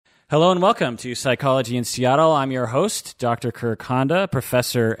Hello and welcome to Psychology in Seattle. I'm your host, Dr. Kirk Honda,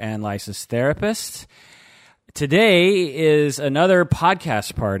 professor and licensed therapist. Today is another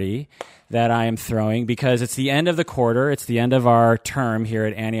podcast party that I am throwing because it's the end of the quarter. It's the end of our term here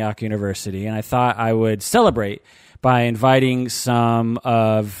at Antioch University, and I thought I would celebrate by inviting some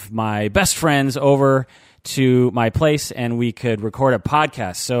of my best friends over to my place, and we could record a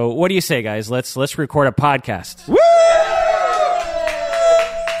podcast. So what do you say, guys? Let's record a podcast. Woo!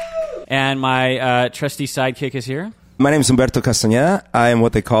 And my trusty sidekick is here. My name is Humberto Castañeda. I am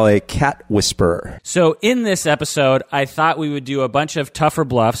what they call a cat whisperer. So in this episode, I thought we would do a bunch of tougher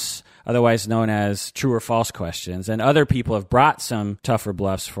bluffs, otherwise known as true or false questions. And other people have brought some tougher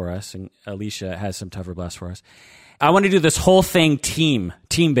bluffs for us, and Alicia has some tougher bluffs for us. I want to do this whole thing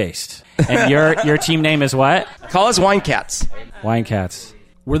team-based. And your team name is what? Call us Wine Cats. Wine Cats.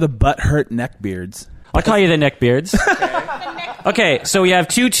 We're the butt-hurt neckbeards. I'll call you the Neckbeards. Okay, so we have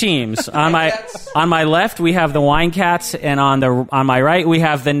two teams. On my left, we have the Wine Cats, and on my right, we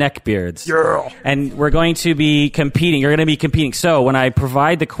have the Neckbeards. Yeah. And we're going to be competing. You're going to be competing. So when I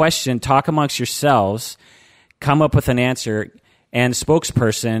provide the question, talk amongst yourselves, come up with an answer, and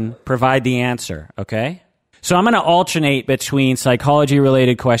spokesperson, provide the answer, okay? So I'm going to alternate between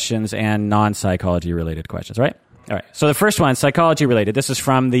psychology-related questions and non-psychology-related questions, right? All right. So the first one, psychology-related. This is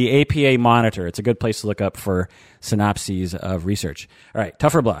from the APA Monitor. It's a good place to look up for synopses of research. All right.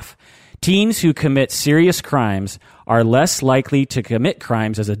 Tougher bluff. Teens who commit serious crimes are less likely to commit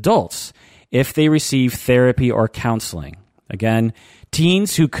crimes as adults if they receive therapy or counseling. Again,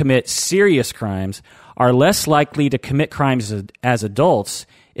 teens who commit serious crimes are less likely to commit crimes as adults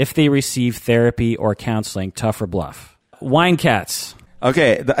if they receive therapy or counseling. Tougher bluff. Wine Cats.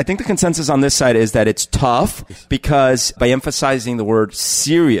 Okay, I think the consensus on this side is that it's tough because by emphasizing the word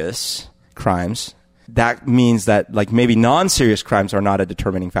serious crimes, that means that like maybe non-serious crimes are not a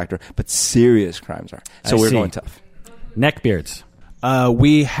determining factor, but serious crimes are. So we're going tough. Neckbeards.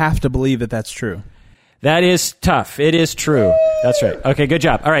 We have to believe that that's true. That is tough. It is true. That's right. Okay, good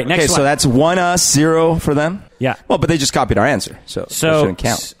job. All right, next one. Okay, so that's 1 us, 0 for them? Yeah. Well, but they just copied our answer, so it shouldn't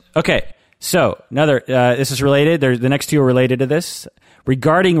count. Okay, so another, this is related. The next two are related to this.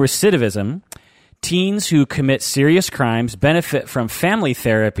 Regarding recidivism, teens who commit serious crimes benefit from family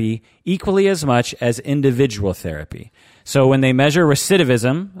therapy equally as much as individual therapy. So when they measure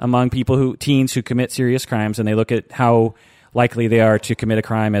recidivism among teens who commit serious crimes, and they look at how likely they are to commit a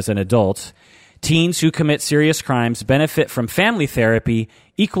crime as an adult, teens who commit serious crimes benefit from family therapy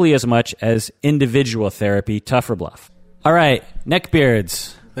equally as much as individual therapy. Tougher bluff. All right,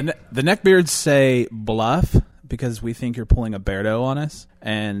 Neckbeards. The neckbeards say bluff because we think you're pulling a Berto on us,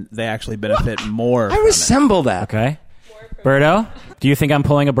 and they actually benefit more. I resemble that. Okay. Berto? Do you think I'm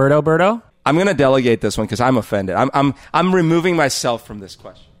pulling a Berto? I'm going to delegate this one because I'm offended. I'm removing myself from this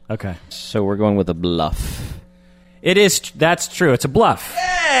question. Okay. So we're going with a bluff. That's true. It's a bluff.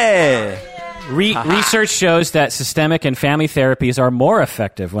 Hey! Research shows that systemic and family therapies are more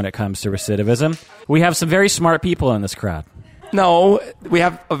effective when it comes to recidivism. We have some very smart people in this crowd. No, we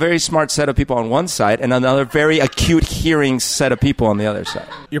have a very smart set of people on one side and another very acute hearing set of people on the other side.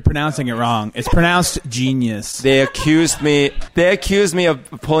 You're pronouncing it wrong. It's pronounced genius. They accused me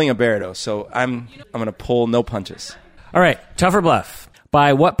of pulling a Berto, so I'm going to pull no punches. All right, tougher bluff.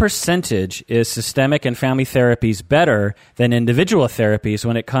 By what percentage is systemic and family therapies better than individual therapies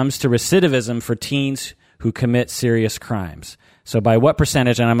when it comes to recidivism for teens who commit serious crimes? So by what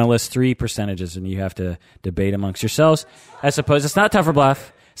percentage, and I'm going to list 3 percentages, and you have to debate amongst yourselves. I suppose it's not tougher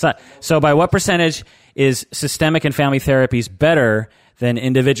bluff. It's not. So by what percentage is systemic and family therapies better than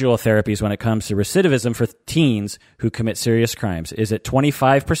individual therapies when it comes to recidivism for teens who commit serious crimes? Is it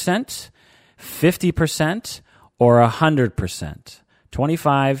 25%, 50%, or 100%?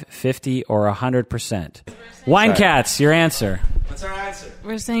 25, 50, or 100%? Wine Cats, your answer. What's our answer?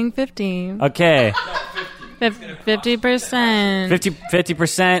 We're saying 50. Okay. 50%.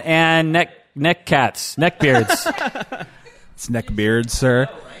 50%, and neckbeards. It's neckbeards, sir.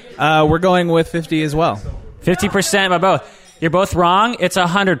 We're going with 50 as well. 50% by both. You're both wrong. It's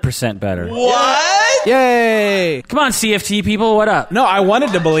 100% better. What? Yay! Come on, CFT people, what up? No, I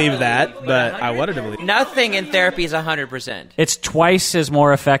wanted to believe that, but I wanted to believe. Nothing in therapy is 100%. It's twice as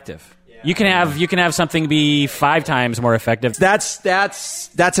more effective. You can have something be 5 times more effective. That's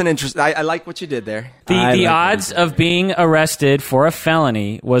an interest. I like what you did there. The odds of being arrested for a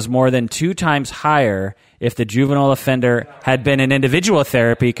felony was more than 2 times higher if the juvenile offender had been in individual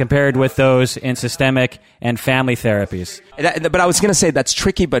therapy compared with those in systemic and family therapies. But I was going to say that's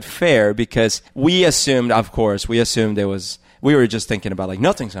tricky but fair because we assumed it was We were just thinking about like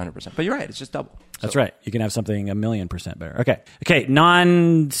nothing's 100%, but you're right. It's just double. That's right. You can have something 1,000,000% better. Okay.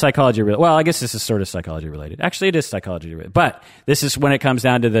 Non-psychology related. Well, I guess this is sort of psychology related. Actually, it is psychology related, but this is when it comes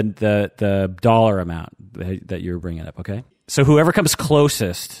down to the dollar amount that you're bringing up. Okay. So whoever comes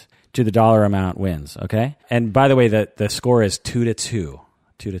closest to the dollar amount wins. Okay. And by the way, the score is 2-2.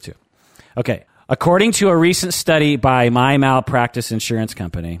 2-2. Okay. According to a recent study by My Malpractice Insurance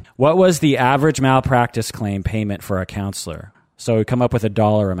Company, what was the average malpractice claim payment for a counselor? So we come up with a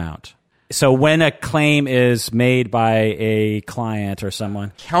dollar amount. So when a claim is made by a client or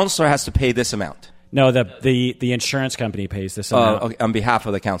someone, Counselor has to pay this amount. no, the insurance company pays this amount. Okay, on behalf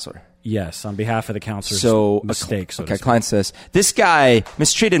of the counselor. Yes, on behalf of the counselor's mistake. So to okay, speak. client says, this guy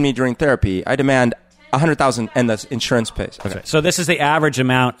mistreated me during therapy. I demand $100,000 and the insurance pays. Okay. So this is the average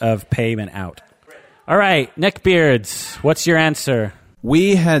amount of payment out. All right, neckbeards, what's your answer?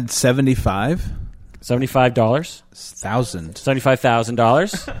 We had $75,000.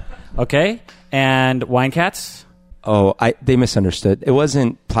 $75,000. Okay, and wine cats? Oh, they misunderstood. It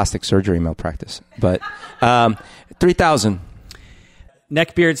wasn't plastic surgery malpractice, but 3,000.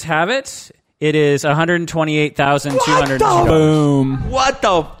 Neckbeards have it. It is $128,202. Boom.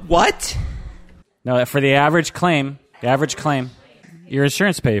 What? No, for the average claim, your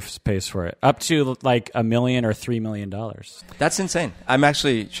insurance pays for it, up to like $1 million or $3 million. That's insane. I'm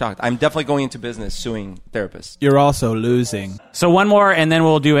actually shocked. I'm definitely going into business suing therapists. You're also losing. So one more, and then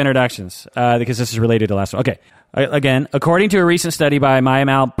we'll do introductions because this is related to last one. Okay. Again, according to a recent study by My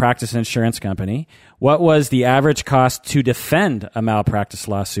Malpractice Insurance Company, what was the average cost to defend a malpractice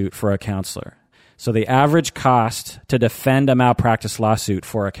lawsuit for a counselor? So the average cost to defend a malpractice lawsuit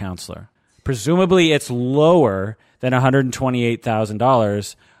for a counselor. Presumably it's lower than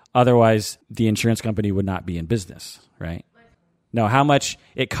 $128,000. Otherwise, the insurance company would not be in business, right? No, how much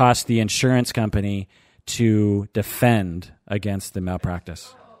it cost the insurance company to defend against the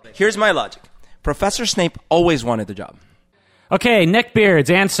malpractice. Here's my logic. Professor Snape always wanted the job. Okay,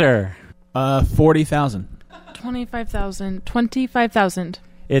 neckbeards, answer. 40,000. 25,000.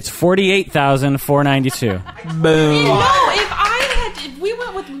 It's $48,492. Boom. No, if we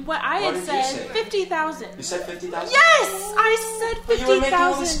went with what I had said, 50,000. You said 50,000? Yes, I said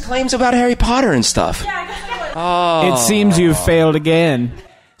 50,000. Claims about Harry Potter and stuff. Yeah, I guess I would. It seems you've failed again.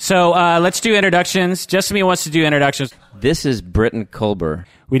 So let's do introductions. Jessamy wants to do introductions. This is Britton Culber.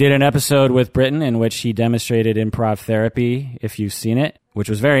 We did an episode with Britton in which he demonstrated improv therapy, if you've seen it, which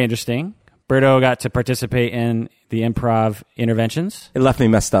was very interesting. Berto got to participate in the improv interventions. It left me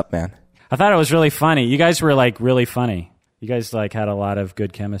messed up, man. I thought it was really funny. You guys were like really funny. You guys like had a lot of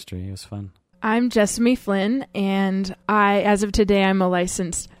good chemistry. It was fun. I'm Jessamy Flynn, and as of today, I'm a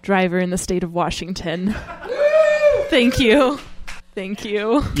licensed driver in the state of Washington. Thank you.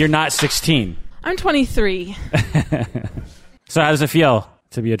 You're not 16. I'm 23. So how does it feel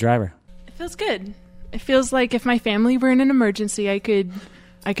to be a driver? It feels good. It feels like if my family were in an emergency, I could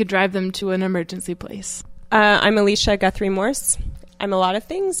drive them to an emergency place. I'm Alicia Guthrie Morse. I'm a lot of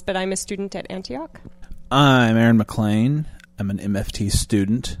things, but I'm a student at Antioch. I'm Aaron McLean. I'm an MFT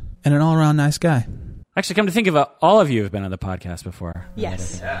student and an all-around nice guy. Actually, come to think of it, all of you have been on the podcast before.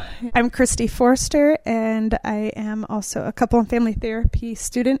 Yes. I'm Christy Forster, and I am also a couple and family therapy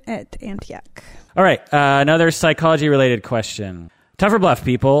student at Antioch. All right, another psychology-related question. Tough or bluff,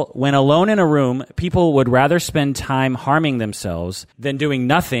 people. When alone in a room, people would rather spend time harming themselves than doing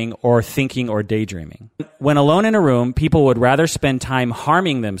nothing or thinking or daydreaming. When alone in a room, people would rather spend time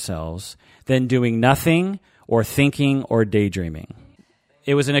harming themselves than doing nothing or thinking or daydreaming.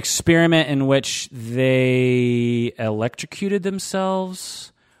 It was an experiment in which they electrocuted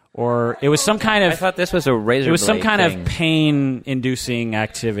themselves, or it was some kind of... I thought this was a razor blade. It was some kind thing. of pain-inducing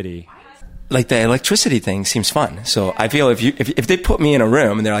activity. Like the electricity thing seems fun. So I feel if they put me in a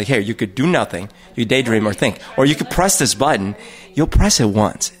room and they're like, hey, you could do nothing, you daydream or think, or you could press this button, you'll press it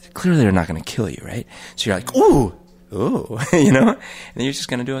once. Clearly they're not going to kill you, right? So you're like, ooh, you know? And then you're just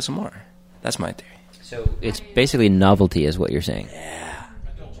going to do it some more. That's my theory. So it's basically novelty is what you're saying.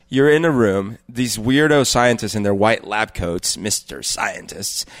 You're in a room, these weirdo scientists in their white lab coats, Mr.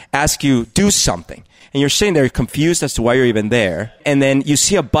 Scientists, ask you, do something. And you're sitting there confused as to why you're even there. And then you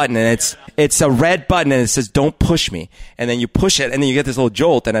see a button, and it's a red button, and it says, don't push me. And then you push it, and then you get this little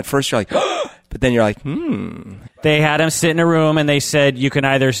jolt, and at first you're like, but then you're like, They had him sit in a room, and they said, you can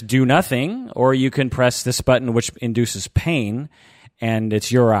either do nothing, or you can press this button, which induces pain, and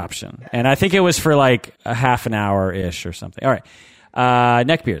it's your option. And I think it was for like a half an hour-ish or something. All right.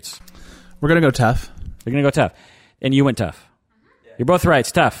 Neckbeards. We're going to go tough. You're going to go tough. And you went tough. You're both right.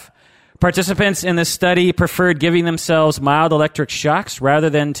 It's tough. Participants in this study preferred giving themselves mild electric shocks rather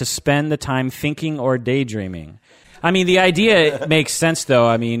than to spend the time thinking or daydreaming. I mean, the idea makes sense, though.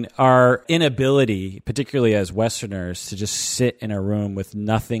 I mean, our inability, particularly as Westerners, to just sit in a room with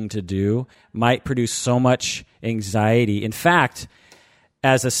nothing to do might produce so much anxiety. In fact,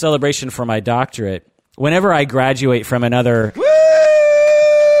 as a celebration for my doctorate, whenever I graduate from another...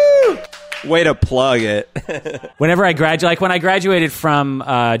 Way to plug it. Whenever I graduate, like when I graduated from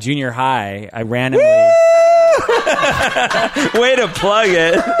junior high, I randomly... Way to plug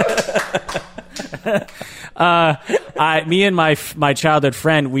it. Me and my childhood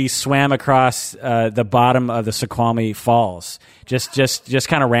friend, we swam across the bottom of the Snoqualmie Falls, just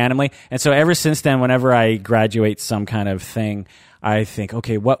kind of randomly. And so ever since then, whenever I graduate some kind of thing, I think,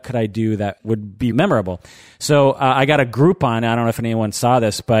 okay, what could I do that would be memorable? So I got a Groupon. I don't know if anyone saw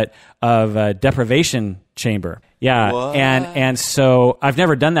this, but of a deprivation chamber. Yeah, what? and so I've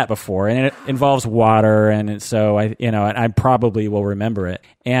never done that before, and it involves water, and so I probably will remember it.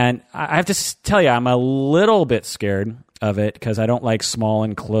 And I have to tell you, I'm a little bit scared of it because I don't like small,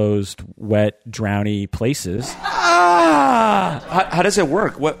 enclosed, wet, drowny places. How does it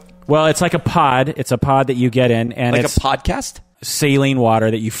work? What? Well, it's like a pod. It's a pod that you get in, and Like it's a podcast? saline water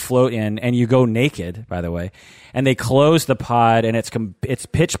that you float in, and you go naked, by the way. And they close the pod, and it's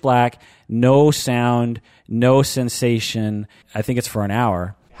pitch black, no sound, no sensation. I think it's for an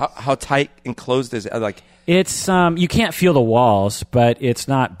hour. How tight and closed is it? Like, It's you can't feel the walls, but it's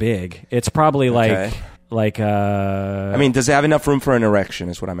not big. It's probably Okay. I mean, does it have enough room for an erection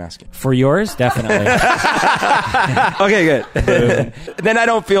is what I'm asking. for yours, definitely. Okay, good. Then I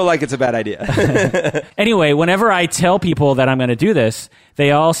don't feel like it's a bad idea. Anyway, whenever I tell people that I'm going to do this,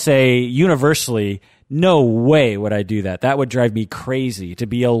 they all say universally, no way would I do that. That would drive me crazy to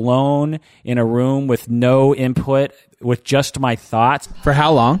be alone in a room with no input, with just my thoughts. For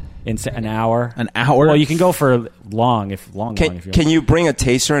how long? In an hour. An hour? Well, you can go for long if you want. Can you bring a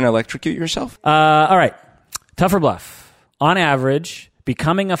taser and electrocute yourself? All right. Tough or bluff? On average,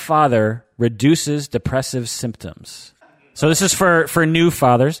 becoming a father reduces depressive symptoms. So this is for new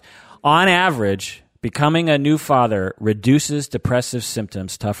fathers. On average, becoming a new father reduces depressive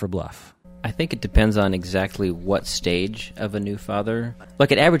symptoms. Tough or bluff? I think it depends on exactly what stage of a new father.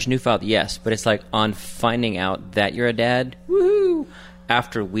 Like an average new father, yes, but it's like on finding out that you're a dad, woohoo,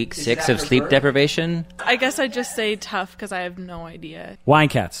 after week 6 of sleep deprivation. I guess I'd just say tough because I have no idea. Wine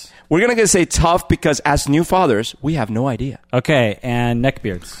cats. We're going to say tough because as new fathers, we have no idea. Okay, and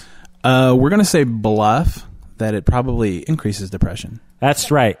neckbeards. We're going to say bluff that it probably increases depression.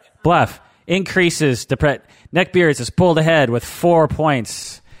 That's right. Bluff increases depression. Neckbeards is pulled ahead with 4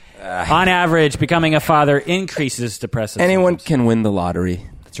 points. On average, becoming a father increases depressive Anyone symptoms. can win the lottery.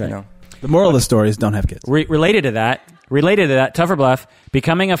 That's right. You know? The moral of the story is don't have kids. Related to that, tough or bluff,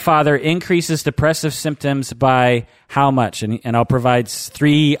 becoming a father increases depressive symptoms by how much? And I'll provide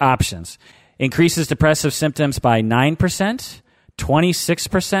 3 options. Increases depressive symptoms by 9%,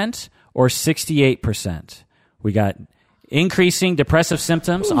 26%, or 68%. We got increasing depressive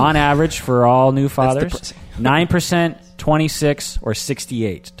symptoms on average for all new fathers. 9%, 26, or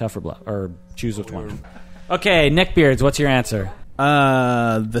 68. Tough or bluff, or choose which one. Okay, neckbeards, what's your answer?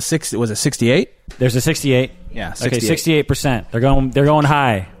 Was it 68? There's a 68. Yeah, Okay, 68. 68%. They're going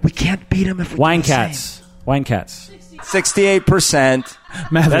high. We can't beat them if we Wine do the cats. Wine cats. same. 68%.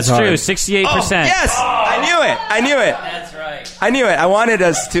 Math That's is hard. true. 68%. Yes! I knew it. That's right. I knew it. I wanted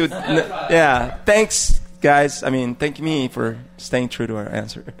us to... Yeah. Thanks, guys. I mean, thank me for staying true to our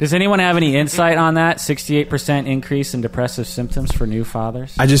answer. Does anyone have any insight on that? 68% increase in depressive symptoms for new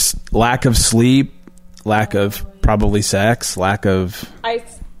fathers? I just lack of sleep, lack of probably sex, lack of...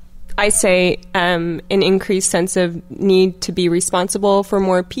 I say an increased sense of need to be responsible for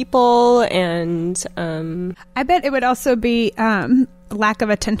more people, and I bet it would also be lack of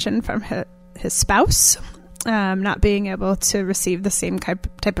attention from his spouse, not being able to receive the same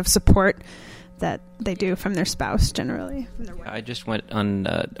type of support that they do from their spouse generally. I just went on.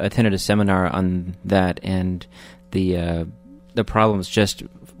 I attended a seminar on that, and the problems just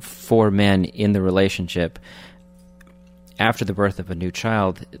for men in the relationship after the birth of a new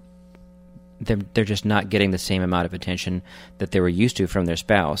child. They're just not getting the same amount of attention that they were used to from their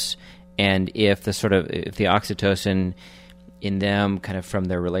spouse, and if the oxytocin in them, kind of from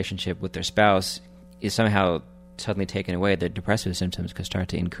their relationship with their spouse, is somehow suddenly taken away, their depressive symptoms could start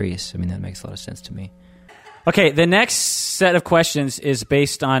to increase. I mean, that makes a lot of sense to me. Okay, the next set of questions is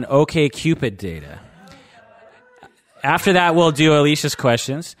based on OkCupid data. After that, we'll do Alicia's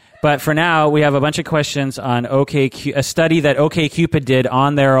questions. But for now, we have a bunch of questions on a study that OkCupid did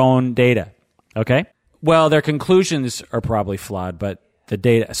on their own data. Okay? Well, their conclusions are probably flawed, but the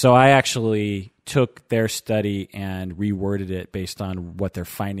data... So I actually took their study and reworded it based on what their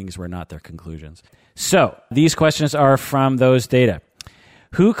findings were, not their conclusions. So these questions are from those data.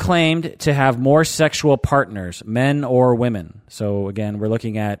 Who claimed to have more sexual partners, men or women? So again, we're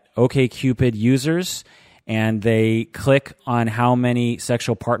looking at OkCupid users, and they click on how many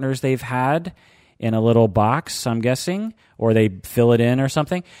sexual partners they've had in a little box, I'm guessing, or they fill it in or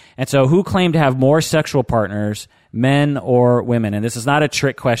something. And so who claimed to have more sexual partners, men or women? And this is not a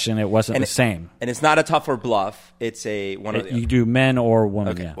trick question. It wasn't the same. And it's not a tough or bluff. It's one of the You do men or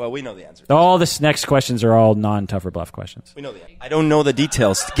women, Okay, yeah. well, we know the answer. All this next questions are all non-tough or bluff questions. We know the answer. I don't know the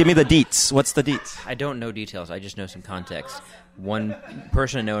details. Give me the deets. What's the deets? I don't know details. I just know some context. One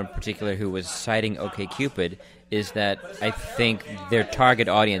person I know in particular who was citing OkCupid is that I think their target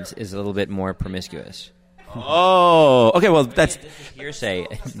audience is a little bit more promiscuous. Oh, okay. Well, that's Hearsay.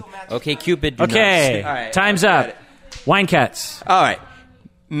 OkCupid. Do Okay, not. All right. time's up. Wine cats. all right.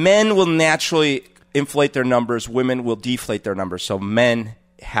 Men will naturally inflate their numbers. Women will deflate their numbers. So men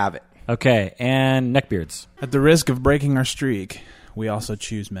have it. Okay, and neckbeards. At the risk of breaking our streak, we also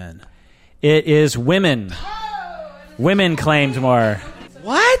choose men. It is women. Women claimed more.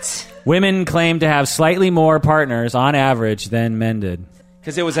 What? Women claim to have slightly more partners on average than men did.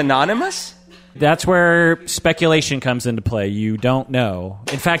 Because it was anonymous? That's where speculation comes into play. You don't know.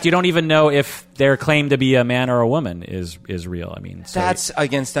 In fact, you don't even know if their claim to be a man or a woman is real. I mean, so That's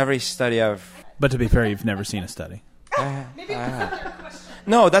against every study I've... But to be fair, you've never seen a study.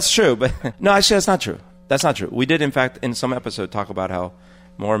 No, that's true. But no, actually, that's not true. That's not true. We did, in fact, in some episode, talk about how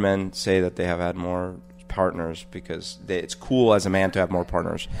more men say that they have had more partners because it's cool as a man to have more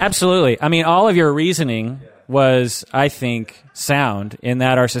partners. Absolutely. I mean, all of your reasoning was, I think, sound in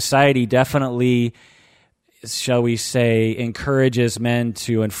that our society definitely, shall we say, encourages men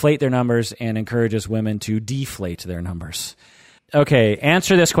to inflate their numbers and encourages women to deflate their numbers. Okay,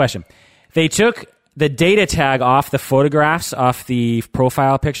 answer this question. They took the data tag off the photographs, off the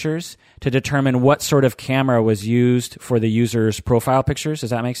profile pictures, to determine what sort of camera was used for the user's profile pictures. Does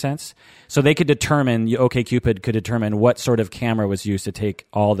that make sense? So they could determine, OkCupid could determine what sort of camera was used to take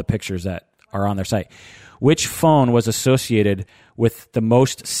all the pictures that are on their site. Which phone was associated with the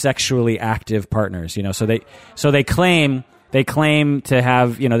most sexually active partners? You know, so they claim to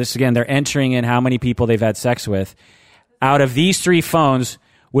have, you know, this again, they're entering in how many people they've had sex with. Out of these three phones,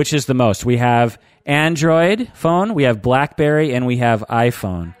 which is the most? We have Android phone, we have BlackBerry, and we have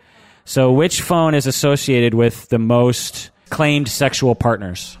iPhone. So which phone is associated with the most claimed sexual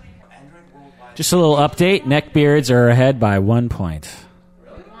partners? Just a little update. Neckbeards are ahead by 1 point.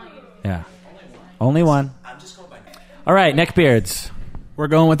 Yeah. Only one. All right, neckbeards. We're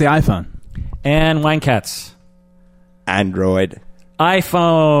going with the iPhone. And wine cats. Android.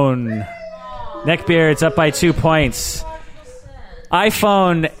 iPhone. Neckbeards up by 2 points.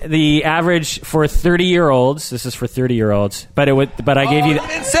 iPhone, the average for 30-year-olds. This is for 30-year-olds, but I gave you. I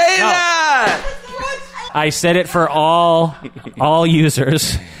didn't say that. I said it for all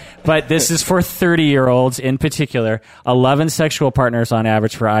users, but this is for 30-year-olds in particular. 11 sexual partners on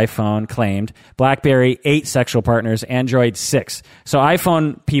average for iPhone claimed. BlackBerry 8 sexual partners. Android 6. So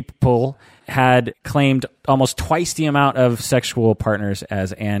iPhone people had claimed almost twice the amount of sexual partners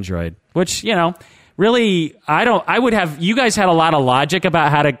as Android, which, you know. Really, you guys had a lot of logic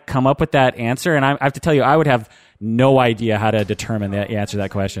about how to come up with that answer, and I have to tell you, I would have no idea how to determine the answer to that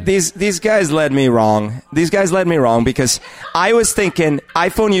question. These guys led me wrong. These guys led me wrong because I was thinking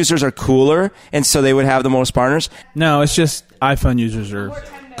iPhone users are cooler, and so they would have the most partners. No, it's just iPhone users are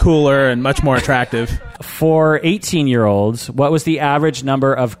cooler and much more attractive. For 18-year-olds, what was the average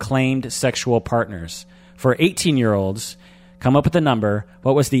number of claimed sexual partners? For 18-year-olds, come up with a number.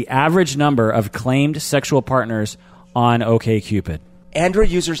 What was the average number of claimed sexual partners on OkCupid? Android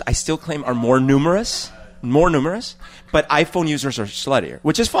users, I still claim, are more numerous, but iPhone users are sluttier,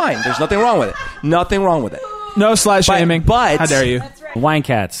 which is fine. There's nothing wrong with it. Nothing wrong with it. No slut shaming. But how dare you? Wine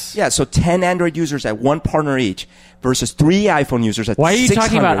cats. Yeah, so 10 Android users at one partner each versus 3 iPhone users at 600. Why are you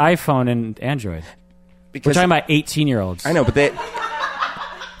talking about iPhone and Android? Because we're talking about 18-year-olds. I know, but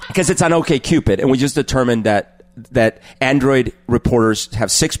because it's on OkCupid, and we just determined that Android reporters have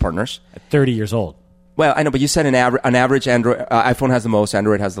 6 partners. At 30 years old. Well, I know, but you said on average, Android iPhone has the most,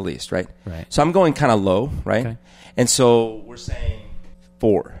 Android has the least, right? Right. So I'm going kind of low, right? Okay. And so we're saying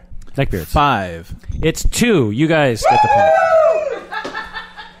 4. Neckbeards. 5. It's 2. You guys get the point.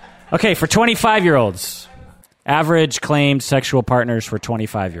 Okay, for 25-year-olds, average claimed sexual partners for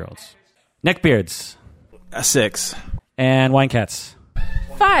 25-year-olds. Neckbeards. 6. And wine cats.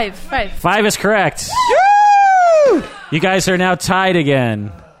 5. 5 is correct. You guys are now tied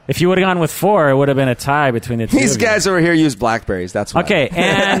again. If you would have gone with 4, it would have been a tie between the two. These guys over here use Blackberries. That's why. Okay,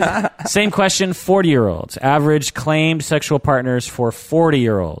 and same question, 40-year-olds. Average claimed sexual partners for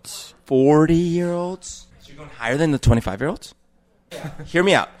 40-year-olds. 40-year-olds? So you're going higher than the 25-year-olds? Hear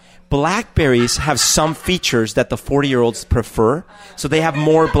me out. Blackberries have some features that the 40-year-olds prefer, so they have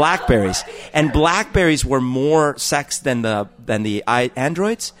more Blackberries. And Blackberries were more sex than the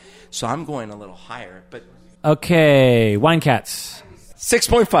Androids, so I'm going a little higher. But Okay, Wine Cats.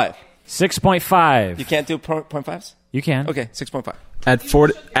 6.5. 6.5. You can't do 0.5s? You can. Okay, 6.5. At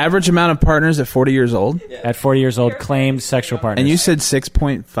 40, average amount of partners at 40 years old? At 40 years old, claimed sexual partners. And you said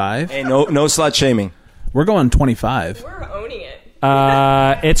 6.5? Hey, no slut shaming. We're going 25. We're owning it.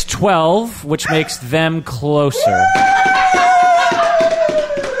 It's 12, which makes them closer.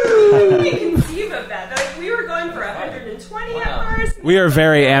 Conceive of that. Like, we were going for 120 at first. We are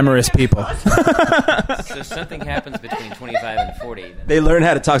very amorous people. So something happens between 25 and 40. They learn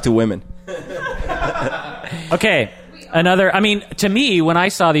how to talk to women. Okay. To me, when I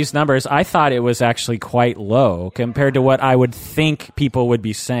saw these numbers, I thought it was actually quite low compared to what I would think people would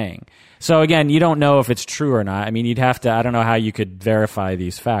be saying. So again, you don't know if it's true or not. I mean, you'd have to, I don't know how you could verify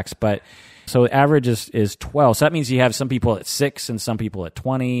these facts, but so average is 12. So that means you have some people at 6 and some people at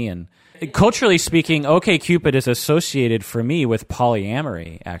 20. And culturally speaking, OkCupid is associated for me with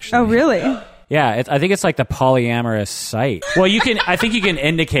polyamory, actually. Oh, really? Yeah, I think it's like the polyamorous site. Well, I think you can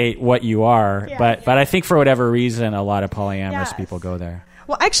indicate what you are, but I think for whatever reason, a lot of polyamorous people go there.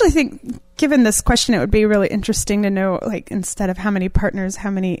 Well, I actually think, given this question, it would be really interesting to know, like, instead of how many partners, how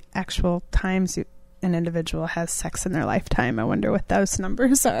many actual times an individual has sex in their lifetime. I wonder what those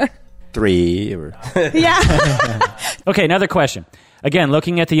numbers are. 3 or... Yeah. Okay, another question. Again,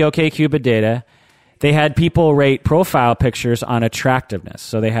 looking at the OkCupid data, they had people rate profile pictures on attractiveness.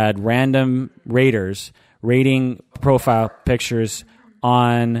 So they had random raters rating profile pictures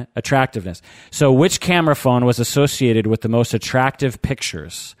on attractiveness. So which camera phone was associated with the most attractive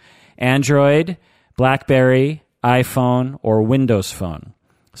pictures? Android, BlackBerry, iPhone, or Windows Phone?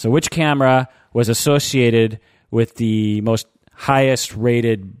 So which camera was associated with the most highest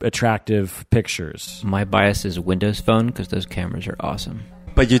rated attractive pictures? My bias is Windows Phone because those cameras are awesome.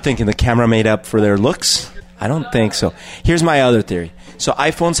 But you're thinking the camera made up for their looks? I don't think so. Here's my other theory. So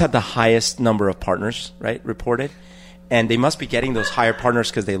iPhones had the highest number of partners, right, reported. And they must be getting those higher partners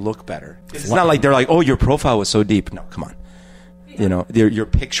because they look better. It's not like they're like, oh, your profile was so deep. No, come on. You know, your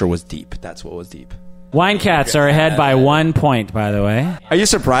picture was deep. That's what was deep. Wine Cats are ahead by 1 point, by the way. Are you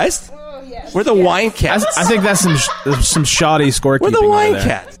surprised? We're the Wine Cats. I think that's some shoddy scorekeeping. We're the Wine there.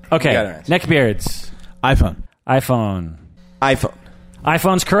 Cats. Okay, neckbeards. iPhone.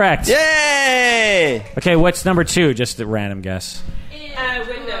 iPhone's correct. Yay! Okay, what's number 2? Just a random guess.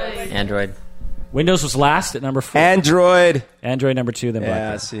 Windows. Android. Windows was last at number 4. Android number 2, then BlackBerry.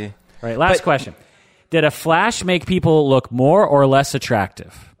 Yeah, see. All right, last question. Did a flash make people look more or less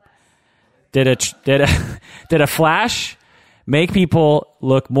attractive? Did a flash make people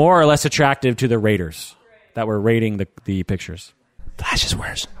look more or less attractive to the raters that were rating the pictures? Flash is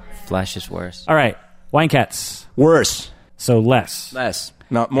worse. Flash is worse. All right, Wine Cats. Worse. So less. Less.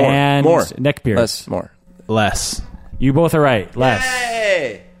 Not more. And more. Neckbeards. Less. More. Less. You both are right. Less.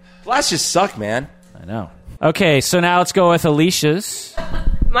 Hey! Flashes suck, man. I know. Okay, so now let's go with Alicia's.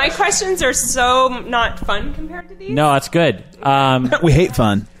 My questions are so not fun compared to these. No, it's good. We hate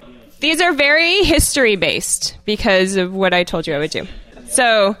fun. These are very history-based because of what I told you I would do.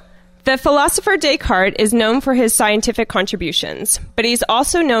 So, the philosopher Descartes is known for his scientific contributions, but he's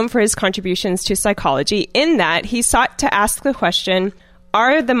also known for his contributions to psychology in that he sought to ask the question,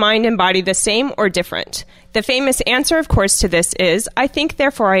 are the mind and body the same or different? The famous answer, of course, to this is, I think,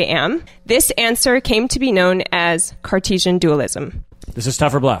 therefore I am. This answer came to be known as Cartesian dualism. This is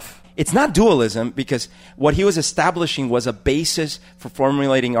tough or bluff. It's not dualism because what he was establishing was a basis for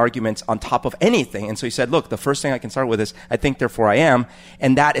formulating arguments on top of anything. And so he said, look, the first thing I can start with is, I think, therefore I am.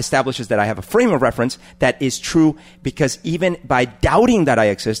 And that establishes that I have a frame of reference that is true because even by doubting that I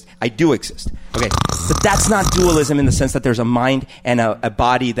exist, I do exist. Okay, but that's not dualism in the sense that there's a mind and a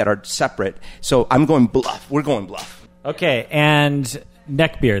body that are separate. So I'm going bluff. We're going bluff. Okay, and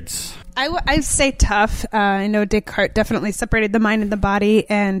neckbeards. I'd say tough. I know Descartes definitely separated the mind and the body,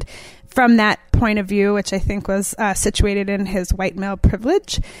 and from that point of view, which I think was situated in his white male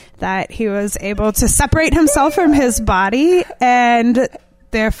privilege, that he was able to separate himself from his body and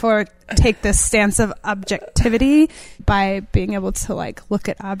therefore take this stance of objectivity by being able to look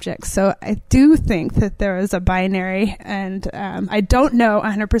at objects. So I do think that there is a binary, and I don't know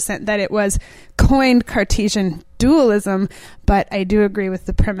 100% that it was coined Cartesian dualism, but I do agree with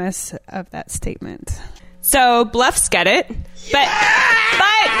the premise of that statement. So bluffs get it, but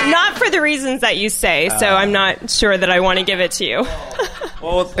not for the reasons that you say, so I'm not sure that I want to give it to you.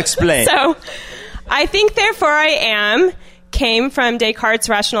 Well, explain. So I think, therefore I am came from Descartes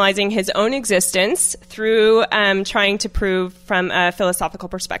rationalizing his own existence through trying to prove from a philosophical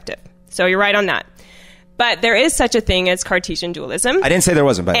perspective. So you're right on that. But there is such a thing as Cartesian dualism. I didn't say there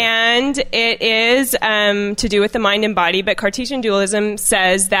wasn't, but and it is to do with the mind and body, but Cartesian dualism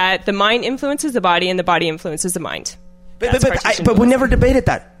says that the mind influences the body and the body influences the mind. But we never debated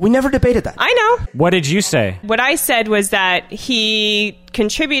that. I know. What did you say? What I said was that he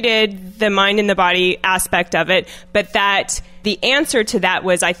contributed the mind and the body aspect of it, but that the answer to that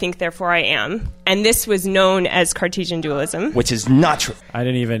was, I think, therefore I am. And this was known as Cartesian dualism. Which is not true. I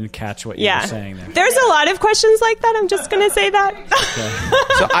didn't even catch what you were saying there. There's a lot of questions like that. I'm just going to say that.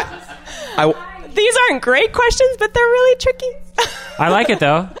 Okay. So these aren't great questions, but they're really tricky. I like it,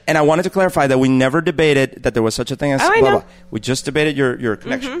 though. And I wanted to clarify that we never debated that there was such a thing as blah, blah. We just debated your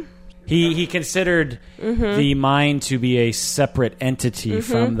connection. He considered the mind to be a separate entity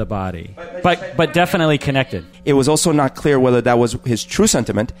from the body, but definitely connected. It was also not clear whether that was his true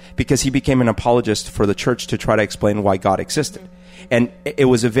sentiment, because he became an apologist for the church to try to explain why God existed. And it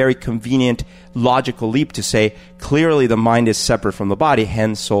was a very convenient, logical leap to say, clearly the mind is separate from the body,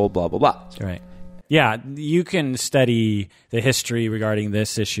 hence soul, blah, blah, blah. Right. Yeah, you can study the history regarding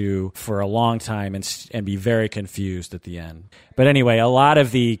this issue for a long time and be very confused at the end. But anyway, a lot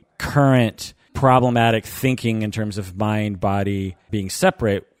of the current problematic thinking in terms of mind, body being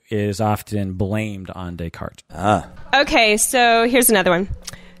separate is often blamed on Descartes. Okay, so here's another one.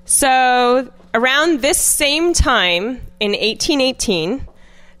 So around this same time, in 1818,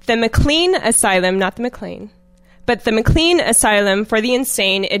 the McLean Asylum, not the McLean, but the McLean Asylum for the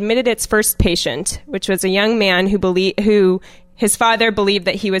Insane admitted its first patient, which was a young man who his father believed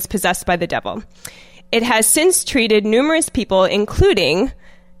that he was possessed by the devil. It has since treated numerous people, including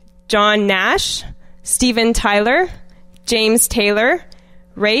John Nash, Stephen Tyler, James Taylor,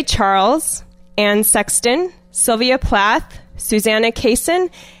 Ray Charles, Anne Sexton, Sylvia Plath, Susanna Kaysen,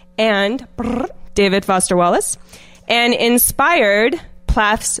 and David Foster Wallace, and inspired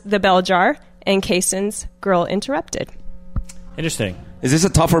Plath's The Bell Jar and Kaysen's Girl Interrupted. Interesting. Is this a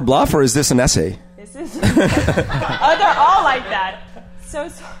tougher bluff or is this an essay? This is... they're all like that. So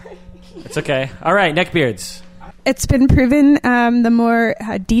sorry. It's okay. All right, neckbeards. It's been proven the more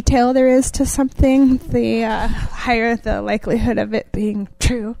detail there is to something, the higher the likelihood of it being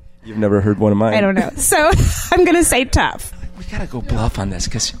true. You've never heard one of mine. I don't know. So I'm going to say tough. We got to go bluff on this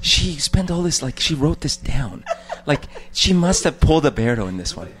because she spent all this, she wrote this down. She must have pulled a Berto in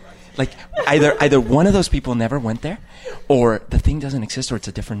this one. Either one of those people never went there, or the thing doesn't exist, or it's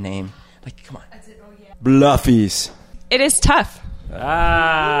a different name. Come on. Bluffies. It is tough.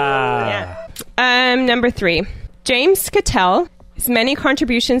 Yeah. Number 3. James Cattell's many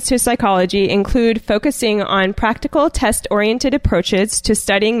contributions to psychology include focusing on practical, test-oriented approaches to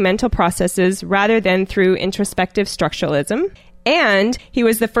studying mental processes rather than through introspective structuralism. And he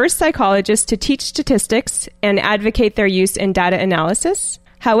was the first psychologist to teach statistics and advocate their use in data analysis.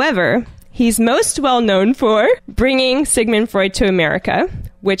 However, he's most well known for bringing Sigmund Freud to America,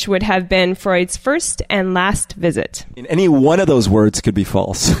 which would have been Freud's first and last visit. In any one of those words could be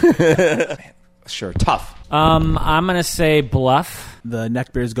false. Sure, tough. I'm going to say bluff. The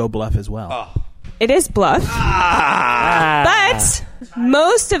neckbeards go bluff as well. Oh. It is bluff. But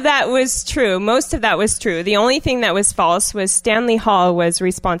most of that was true. The only thing that was false was Stanley Hall was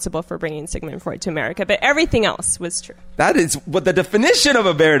responsible for bringing Sigmund Freud to America, but everything else was true. That is what the definition of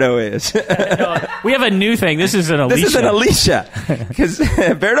a Berto is. We have a new thing. This is an Alicia. This is an Alicia. Because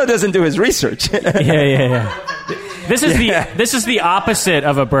Berto doesn't do his research. Yeah. This is the opposite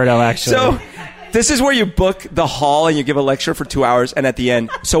of a Berto, actually. So this is where you book the hall and you give a lecture for 2 hours, and at the end,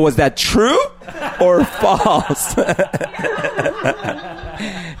 so was that true or false?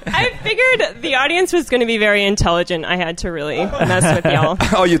 I figured the audience was going to be very intelligent. I had to really mess with y'all.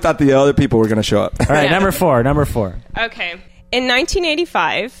 Oh, you thought the other people were going to show up. All right, Yeah. number four. Okay. In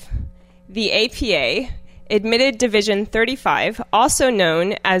 1985, the APA admitted Division 35, also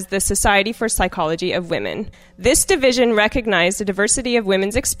known as the Society for Psychology of Women. This division recognized the diversity of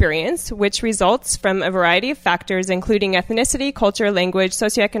women's experience, which results from a variety of factors, including ethnicity, culture, language,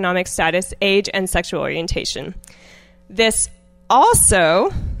 socioeconomic status, age, and sexual orientation. This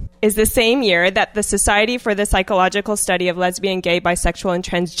also is the same year that the Society for the Psychological Study of Lesbian, Gay, Bisexual, and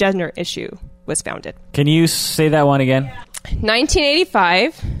Transgender issue was founded. Can you say that one again?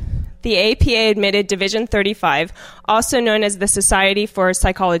 1985, the APA admitted Division 35, also known as the Society for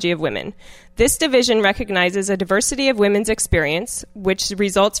Psychology of Women. This division recognizes a diversity of women's experience, which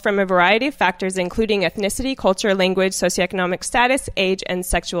results from a variety of factors, including ethnicity, culture, language, socioeconomic status, age, and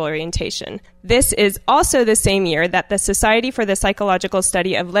sexual orientation. This is also the same year that the Society for the Psychological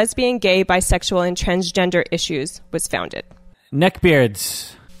Study of Lesbian, Gay, Bisexual, and Transgender Issues was founded.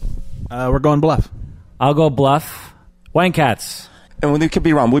 Neckbeards. We're going bluff. I'll go bluff. Wine Cats. And we could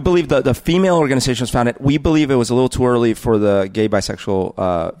be wrong. We believe the female organization was founded. We believe it was a little too early for the gay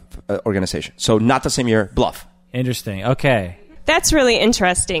bisexual organization. So not the same year. Bluff. Interesting. Okay. That's really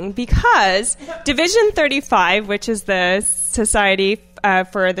interesting because Division 35, which is the Society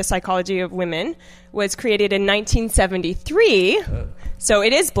for the Psychology of Women, was created in 1973. So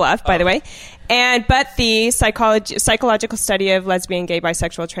it is bluff, by the way. But the psychological study of lesbian, gay,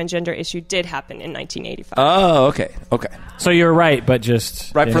 bisexual, transgender issue did happen in 1985. Oh, okay. So you're right, but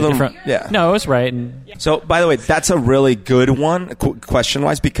just Right in for a the different. yeah. No, it was right. And So, by the way, that's a really good one,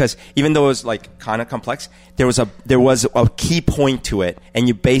 question-wise, because even though it was like kind of complex, there was a key point to it, and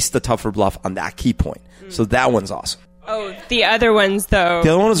you based the tougher bluff on that key point. So that one's awesome. Oh, the other ones, though. The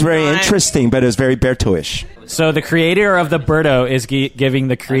other one was very interesting, but it was very Berto-ish. so the creator of the Berto is giving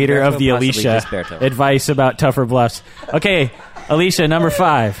the creator Berto, of the possibly Alicia just Berto. advice about tougher bluffs. Okay, Alicia, number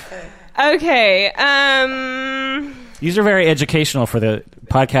 5. Okay. These are very educational for the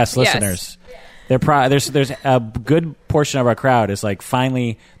podcast listeners. There's a good portion of our crowd is like,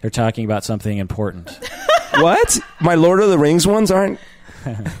 finally, they're talking about something important. What? My Lord of the Rings ones aren't?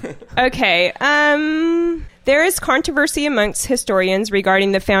 Okay. There is controversy amongst historians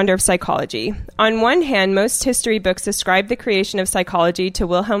regarding the founder of psychology. On one hand, most history books ascribe the creation of psychology to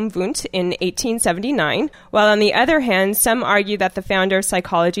Wilhelm Wundt in 1879, while on the other hand, some argue that the founder of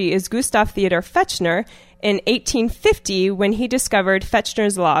psychology is Gustav Theodor Fechner in 1850 when he discovered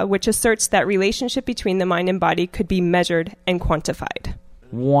Fechner's law, which asserts that relationship between the mind and body could be measured and quantified.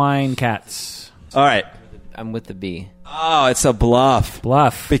 Wine Cats. All right. I'm with the B. Oh, it's a bluff.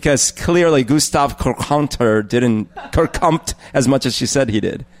 Bluff. Because clearly Gustav Kirchhoff didn't Kirchhoff as much as she said he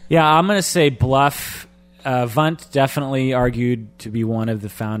did. Yeah, I'm going to say bluff. Wundt definitely argued to be one of the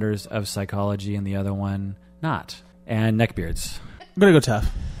founders of psychology, and the other one not. And Neckbeards. I'm going to go tough.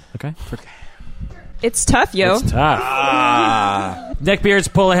 Okay. It's tough, yo. It's tough.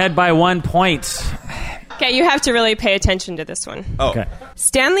 Neckbeards pull ahead by 1 point. Okay, you have to really pay attention to this one. Oh. Okay.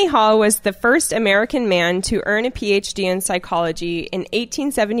 Stanley Hall was the first American man to earn a PhD in psychology in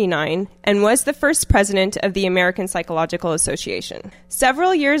 1879 and was the first president of the American Psychological Association.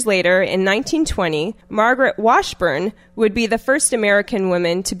 Several years later, in 1920, Margaret Washburn would be the first American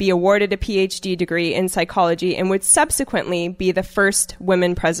woman to be awarded a PhD degree in psychology and would subsequently be the first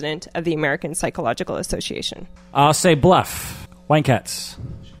woman president of the American Psychological Association. I'll say bluff. Wine Cats.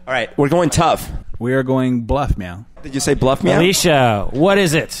 All right, we're going tough. We are going bluff, meow. Did you say bluff, meow? Alicia, what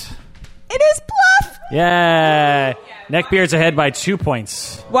is it? It is bluff! Yeah. Neckbeard's ahead by 2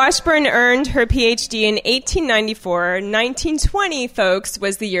 points. Washburn earned her PhD in 1894. 1920, folks,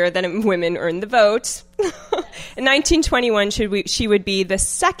 was the year that women earned the vote. In 1921, she would be the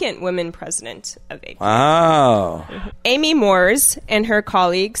second woman president of APA. Wow. Amy Moores and her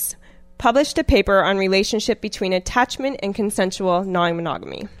colleagues published a paper on relationship between attachment and consensual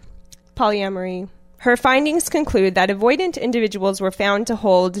non-monogamy. Polyamory. Her findings conclude that avoidant individuals were found to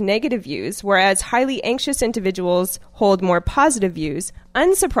hold negative views, whereas highly anxious individuals hold more positive views.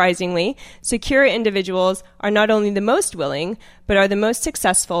 Unsurprisingly, secure individuals are not only the most willing, but are the most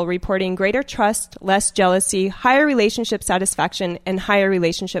successful, reporting greater trust, less jealousy, higher relationship satisfaction, and higher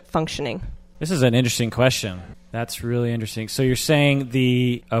relationship functioning. This is an interesting question. That's really interesting. So you're saying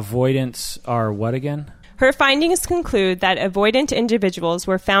the avoidants are what again? Her findings conclude that avoidant individuals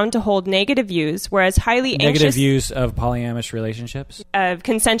were found to hold negative views, whereas highly Negative anxious views of polyamorous relationships? of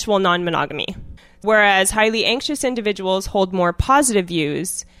consensual non-monogamy, whereas highly anxious individuals hold more positive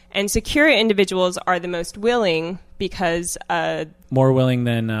views, and secure individuals are the most willing because More willing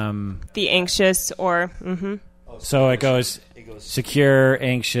than... the anxious or... So it goes secure,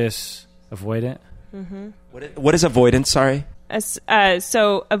 anxious, avoidant? What is avoidance, sorry?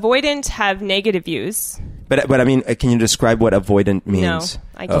 So avoidant have negative views. But I mean, can you describe what avoidant means? No,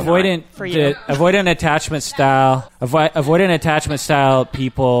 I cannot. Avoidant, for you. avoidant attachment style. Avoidant attachment style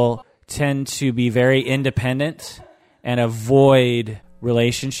people tend to be very independent and avoid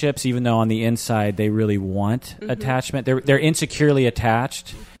relationships, even though on the inside they really want attachment. They're insecurely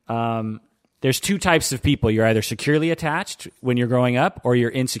attached. There's 2 types of people. You're either securely attached when you're growing up, or you're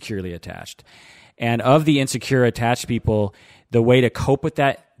insecurely attached. And of the insecure attached people, the way to cope with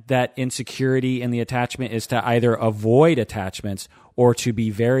that insecurity and the attachment is to either avoid attachments or to be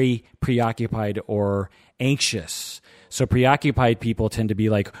very preoccupied or anxious. So preoccupied people tend to be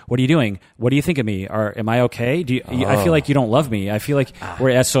like, "What are you doing? What do you think of me? Or am I okay? I feel like you don't love me. I feel like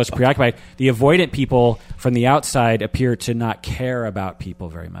so it's preoccupied." The avoidant people from the outside appear to not care about people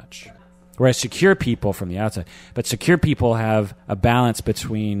very much, whereas secure people from the outside. But secure people have a balance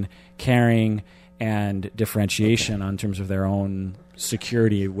between caring and differentiation on terms of their own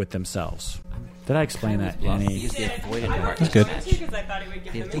security with themselves. Did I explain that? Use the avoidant part. That's good. I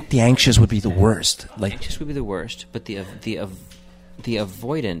think the anxious would be the worst. Like, Anxious would be the worst, but the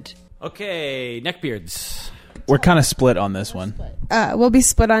avoidant. Okay, neckbeards. We're kind of split on this one. We'll be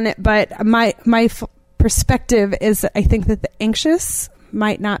split on it, but my perspective is that I think that the anxious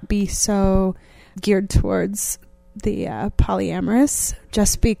might not be so geared towards the polyamorous,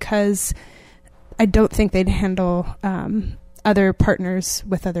 just because I don't think they'd handle other partners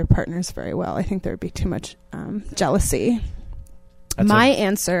with other partners very well. I think there would be too much jealousy. My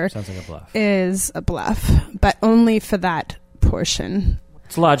answer Sounds like a bluff. is a bluff, but only for that portion.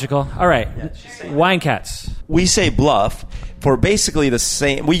 It's logical. All right. Wine cats. we say bluff for basically the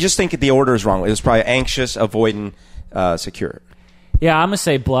same. We just think the order is wrong. It was probably anxious, avoidant, secure. Yeah, I'm going to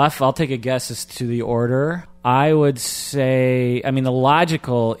say bluff. I'll take a guess as to the order. I would say, I mean, the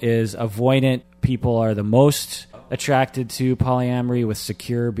logical is avoidant people are the most attracted to polyamory, with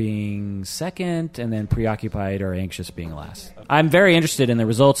secure being second, and then preoccupied or anxious being last. I'm very interested in the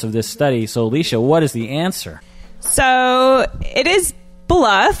results of this study. So, Alicia, what is the answer? So it is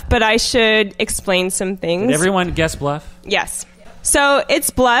bluff, but I should explain some things. Did everyone guess bluff? Yes. So it's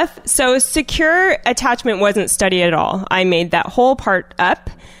bluff. So secure attachment wasn't studied at all. I made that whole part up.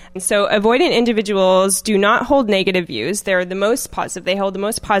 And so avoidant individuals do not hold negative views. They're the most positive. They hold the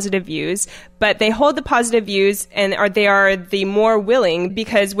most positive views, but they hold the positive views and they are the more willing,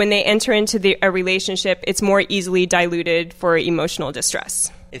 because when they enter into a relationship, it's more easily diluted for emotional distress.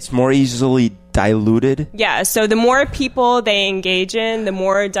 It's more easily diluted? Yeah, so the more people they engage in, the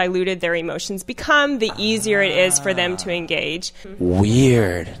more diluted their emotions become, the easier it is for them to engage.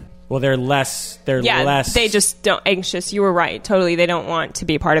 Weird. Well, they're less. They just don't anxious. You were right. Totally. They don't want to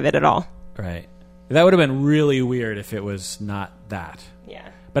be part of it at all. Right. That would have been really weird if it was not that. Yeah.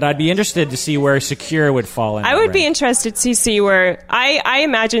 But I'd be interested to see where secure would fall in. I would be interested to see where I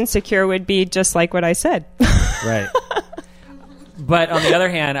imagine secure would be just like what I said. Right. But on the other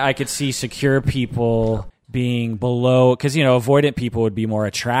hand, I could see secure people being below, because, you know, avoidant people would be more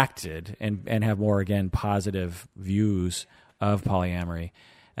attracted and have more, again, positive views of polyamory,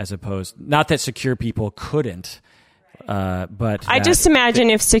 as opposed, not that secure people couldn't, but I just imagine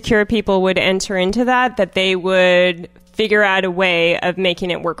if secure people would enter into that they would figure out a way of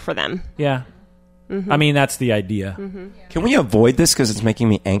making it work for them. Yeah. Mm-hmm. I mean, that's the idea. Mm-hmm. Can we avoid this because it's making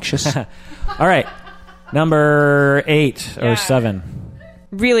me anxious? All right. Number 8 or 7.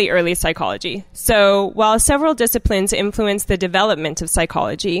 Really early psychology. So while several disciplines influence the development of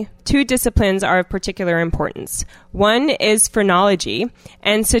psychology, 2 disciplines are of particular importance. One is phrenology,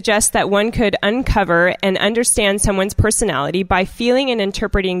 and suggests that one could uncover and understand someone's personality by feeling and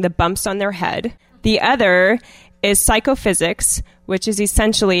interpreting the bumps on their head. The other is psychophysics, which is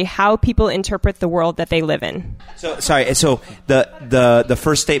essentially how people interpret the world that they live in. So the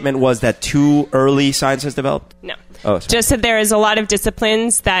first statement was that 2 early science has developed? No. Oh, sorry. Just that there is a lot of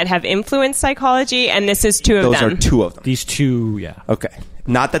disciplines that have influenced psychology, and this is 2 of them. Those are 2 of them. These 2, yeah. Okay.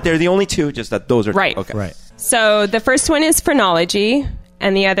 Not that they're the only 2, just that those are right. 2. Okay. Right. So the first one is phrenology,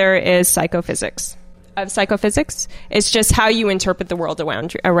 and the other is psychophysics. Of psychophysics, it's just how you interpret the world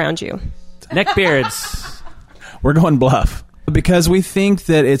around you. Neckbeards. We're going bluff because we think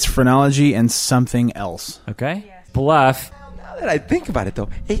that it's phrenology and something else. Okay. Bluff. Now that I think about it, though,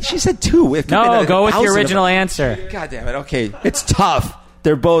 hey, she said 2. It could No, have been go with 1,000 your of original them. answer. God damn it. Okay. It's tough.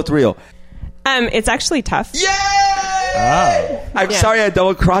 They're both real. It's actually tough. Yay! Oh. I'm sorry I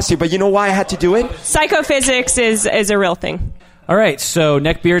double-crossed you, but you know why I had to do it? Psychophysics is a real thing. All right, so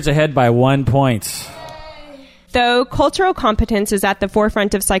Neckbeard's ahead by 1 point. Though cultural competence is at the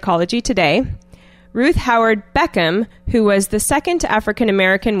forefront of psychology today, Ruth Howard Beckham, who was the second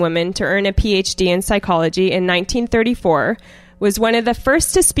African-American woman to earn a PhD in psychology in 1934, was one of the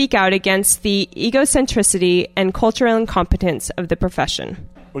first to speak out against the egocentricity and cultural incompetence of the profession.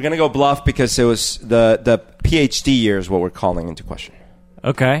 We're going to go bluff because it was the PhD year is what we're calling into question.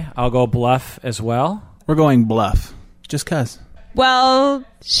 Okay, I'll go bluff as well. We're going bluff, just cuz. Well,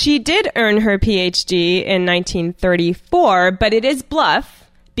 she did earn her PhD in 1934, but it is bluff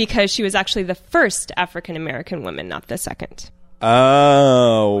because she was actually the first African-American woman, not the second.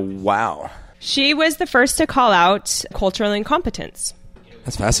 Oh, wow. She was the first to call out cultural incompetence.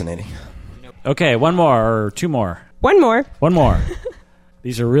 That's fascinating. Okay, 1 more or 2 more. One more. 1 more.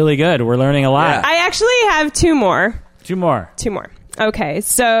 These are really good. We're learning a lot. Yeah. I actually have 2 more. 2 more. 2 more. Okay,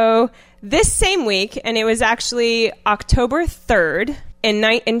 so this same week, and it was actually October 3rd, in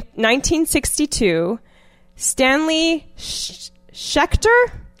 1962, Stanley Schechter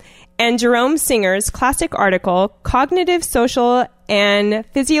and Jerome Singer's classic article, Cognitive, Social, and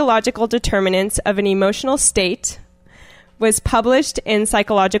Physiological Determinants of an Emotional State was published in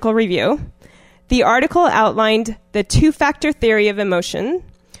Psychological Review. The article outlined the two-factor theory of emotion,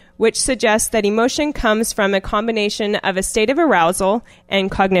 which suggests that emotion comes from a combination of a state of arousal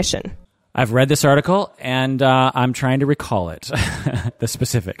and cognition. I've read this article, and I'm trying to recall it, the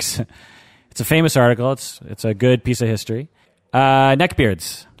specifics. It's a famous article. It's a good piece of history.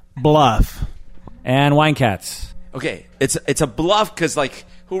 Neckbeards. Bluff. And wine cats. Okay, it's a bluff because, like,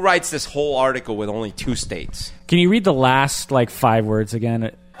 who writes this whole article with only 2 states? Can you read the last, 5 words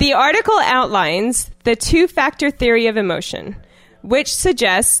again? The article outlines the two-factor theory of emotion, which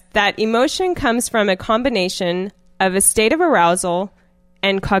suggests that emotion comes from a combination of a state of arousal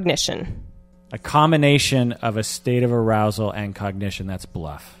and cognition. A combination of a state of arousal and cognition. That's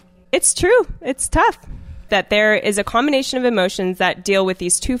bluff. It's true. It's tough that there is a combination of emotions that deal with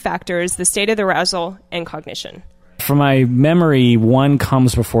these two factors, the state of arousal and cognition. From my memory, one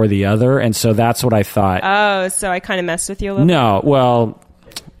comes before the other, and so that's what I thought. Oh, so I kind of messed with you a little bit? No, well,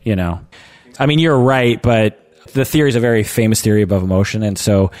 I mean, you're right, but the theory is a very famous theory of emotion, and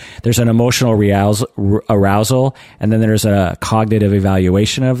so there's an emotional arousal, and then there's a cognitive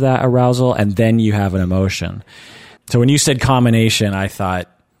evaluation of that arousal, and then you have an emotion. So when you said combination, I thought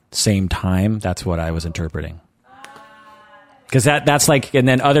same time. That's what I was interpreting. Because that's and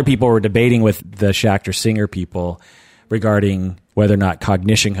then other people were debating with the Schachter Singer people regarding whether or not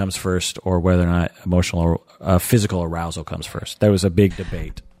cognition comes first or whether or not emotional, physical arousal comes first. There was a big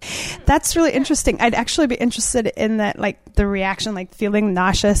debate. That's really interesting. I'd actually be interested in that, the reaction, feeling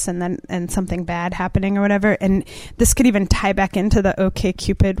nauseous and something bad happening or whatever. And this could even tie back into the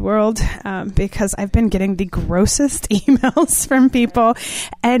OkCupid world, because I've been getting the grossest emails from people,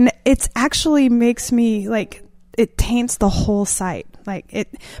 and it actually makes me it taints the whole site. My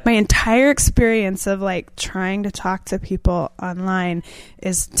entire experience of trying to talk to people online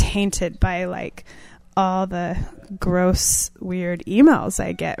is tainted by all the gross, weird emails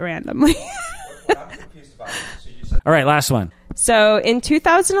I get randomly. All right, last one. So in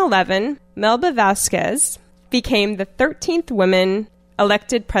 2011, Melba Vasquez became the 13th woman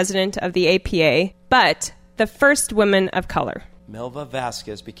elected president of the APA, but the first woman of color. Melba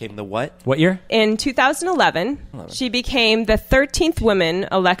Vasquez became the what? What year? In 2011, she became the 13th woman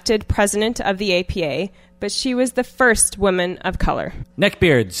elected president of the APA, but she was the first woman of color.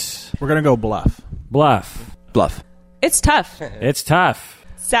 Neckbeards. We're going to go bluff. Bluff. Bluff. It's tough. It's tough.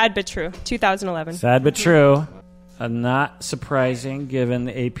 Sad but true. 2011. Sad but true. Not surprising given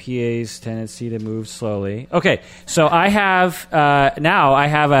the APA's tendency to move slowly. Okay, so I have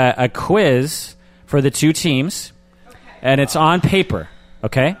a quiz for the 2 teams, and it's on paper,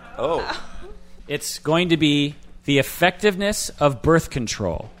 okay? Oh. It's going to be the effectiveness of birth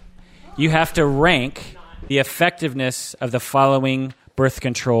control. You have to rank the effectiveness of the following birth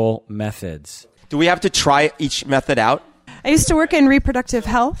control methods. Do we have to try each method out? I used to work in reproductive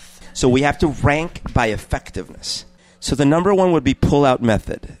health. So we have to rank by effectiveness. So the number 1 would be pull-out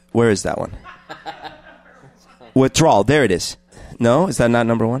method. Where is that one? Withdrawal. There it is. No? Is that not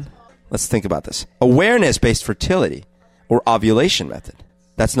number 1? Let's think about this. Awareness-based fertility or ovulation method.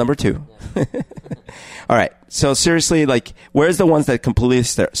 That's number 2. All right. So seriously, where's the ones that completely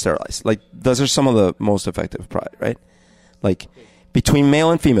sterilize? Those are some of the most effective, right? Between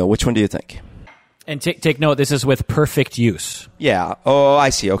male and female, which one do you think? And take note, this is with perfect use. Yeah. Oh, I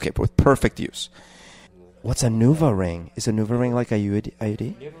see. Okay, with perfect use. What's a Nuva ring? Is a Nuva ring like a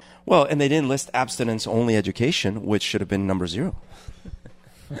IUD? Well, and they didn't list abstinence-only education, which should have been number 0.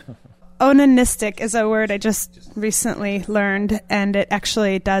 Onanistic is a word I just recently learned, and it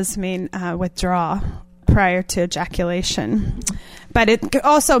actually does mean withdraw prior to ejaculation. But it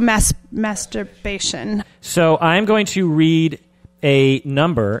also masturbation. So I'm going to read a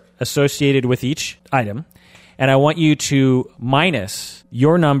number associated with each item, and I want you to minus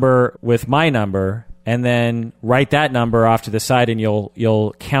your number with my number, and then write that number off to the side, and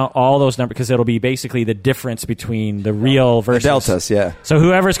you'll count all those numbers, because it'll be basically the difference between the real versus... The deltas, yeah. So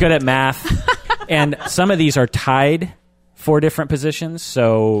whoever's good at math, and some of these are tied for different positions,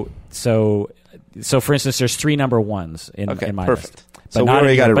 so for instance, there's 3 number 1s in my perfect. list. But So not we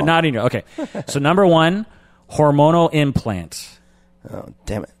already got it wrong. But not in your... Okay. So number 1, hormonal implant. Oh,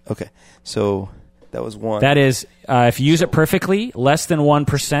 damn it. Okay. So that was 1. That is, if you use it perfectly, less than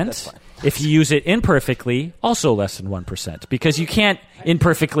 1%. If you use it imperfectly, also less than 1%, because you can't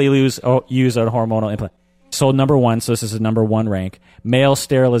imperfectly use a hormonal implant. So number 1, so this is a number 1 rank, male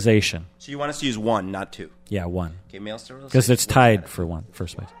sterilization. So you want us to use 1, not 2? Yeah, 1. Okay, male sterilization. Because it's tied for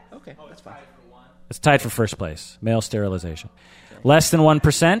first place. Okay, that's fine. It's tied for first place, male sterilization. Less than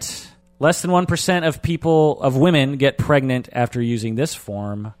 1%, Less than 1% of women get pregnant after using this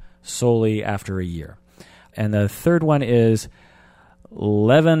form solely after a year. And the third one is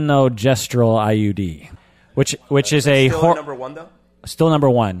levonorgestrel IUD, which is a number one though. Still number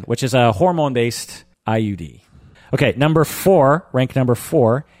one, which is a hormone-based IUD. Okay, rank number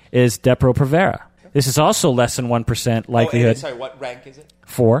 4 is Depo-Provera. This is also less than 1% likelihood. Sorry, what rank is it?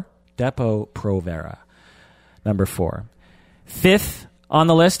 4, Depo-Provera. Number 4. 5th on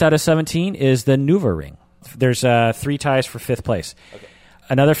the list out of 17 is the NuvaRing. There's 3 ties for 5th place. Okay.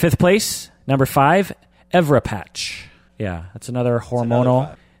 Another 5th place, number 5, Evrapatch. Yeah, that's another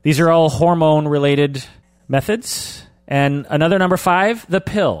hormonal. These are all hormone-related methods. And another number 5, the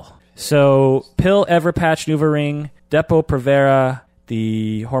pill. So pill, Evrapatch, NuvaRing, Depo-Provera,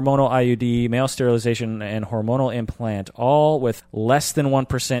 the hormonal IUD, male sterilization, and hormonal implant, all with less than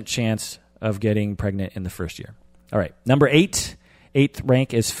 1% chance of getting pregnant in the first year. All right, number 8, 8th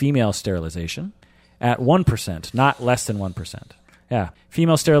rank is female sterilization at 1%, not less than 1%. Yeah,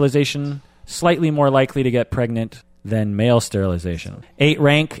 female sterilization, slightly more likely to get pregnant than male sterilization.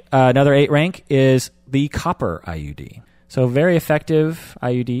 Another 8 rank is the copper IUD. So very effective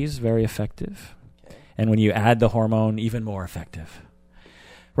IUDs, very effective. And when you add the hormone, even more effective.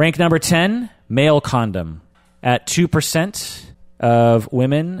 Rank number 10, male condom. At 2% of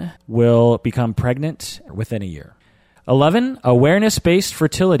women will become pregnant within a year. 11, awareness-based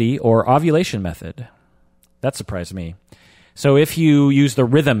fertility or ovulation method. That surprised me. So if you use the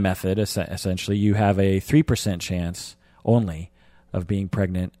rhythm method, essentially, you have a 3% chance only of being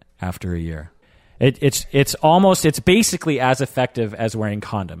pregnant after a year. It's basically as effective as wearing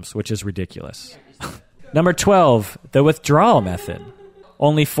condoms, which is ridiculous. Number 12, the withdrawal method.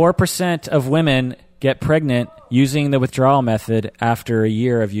 Only 4% of women get pregnant using the withdrawal method after a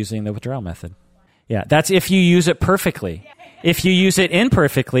year of using the withdrawal method. Yeah, that's if you use it perfectly. If you use it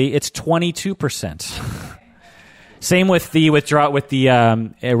imperfectly, it's 22%. Same with the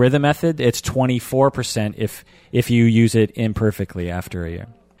rhythm method. It's 24% if you use it imperfectly after a year.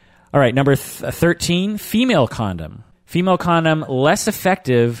 All right, number 13, female condom. Female condom less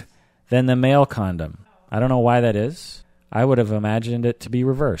effective than the male condom. I don't know why that is. I would have imagined it to be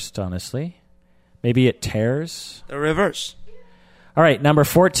reversed, honestly. Maybe it tears. The reverse. All right, number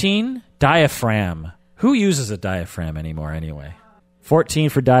 14, diaphragm. Who uses a diaphragm anymore anyway? 14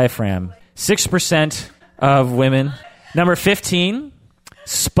 for diaphragm. 6% of women. Number 15,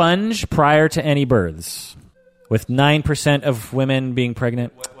 sponge prior to any births. With 9% of women being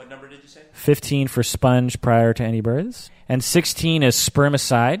pregnant. What number did you say? 15 for sponge prior to any births. And 16 is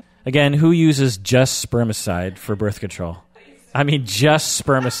spermicide. Again, who uses just spermicide for birth control? I mean, just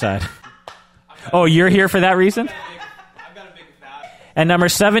spermicide. Oh, you're here for that reason? And number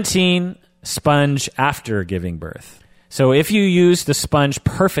 17, sponge after giving birth. So if you use the sponge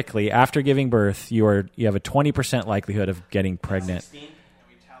perfectly after giving birth, you have a 20% likelihood of getting pregnant.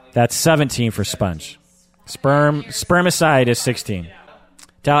 That's 17 for sponge. Spermicide is 16.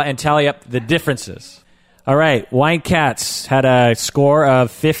 And tally up the differences. All right, Wine Cats had a score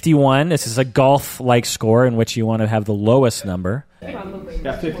of 51. This is a golf-like score in which you want to have the lowest number.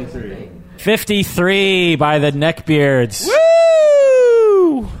 Got 53. 53 by the Neckbeards.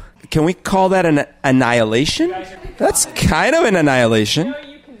 Woo! Can we call that an annihilation? That's kind of an annihilation.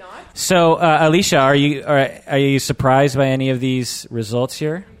 So, Alicia, are you surprised by any of these results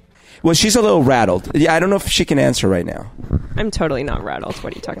here? Well, she's a little rattled. I don't know if she can answer right now. I'm totally not rattled.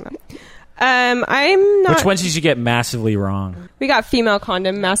 What are you talking about? I'm not. Which ones did you get massively wrong? We got female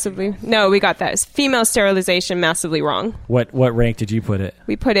condom massively. No, we got that. Female sterilization massively wrong. What rank did you put it?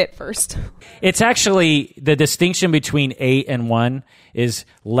 We put it first. It's actually the distinction between 8 and 1 is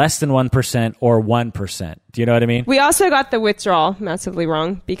less than 1% or 1%. Do you know what I mean? We also got the withdrawal massively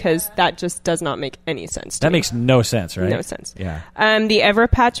wrong because that just does not make any sense to me. That makes no sense, right? No sense. Yeah. The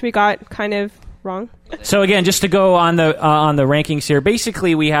Everpatch we got kind of wrong. So again, just to go on the rankings here,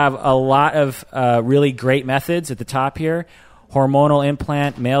 basically we have a lot of really great methods at the top here. Hormonal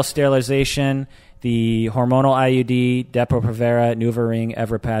implant, male sterilization, the hormonal IUD, Depo-Provera, NuvaRing,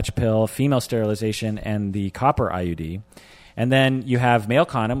 Everpatch pill, female sterilization, and the copper IUD. And then you have male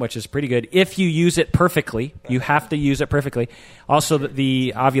condom, which is pretty good if you use it perfectly. You have to use it perfectly. Also,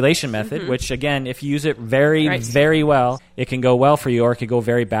 the ovulation method, which, again, if you use it very well, it can go well for you or it can go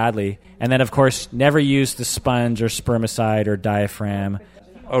very badly. And then, of course, never use the sponge or spermicide or diaphragm.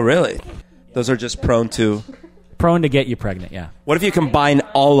 Oh, really? Those are just prone to get you pregnant, yeah. What if you combine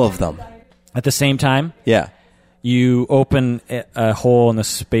all of them? At the same time? Yeah. You open a hole in the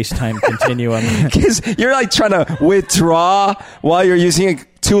space-time continuum. Because you're like trying to withdraw while you're using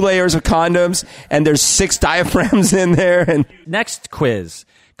 2 layers of condoms, and there's 6 diaphragms in there. And next quiz: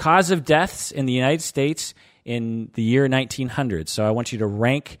 cause of deaths in the United States in the year 1900. So I want you to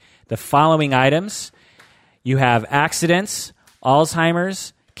rank the following items. You have accidents,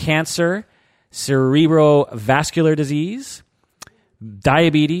 Alzheimer's, cancer, cerebrovascular disease,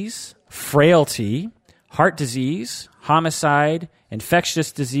 diabetes, frailty, heart disease, homicide,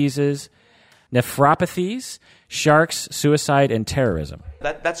 infectious diseases, nephropathies, sharks, suicide, and terrorism.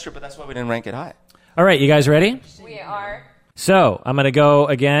 That's true, but that's why we didn't rank it high. All right, you guys ready? We are. So I'm going to go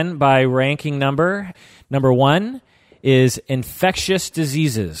again by ranking number. Number 1 is infectious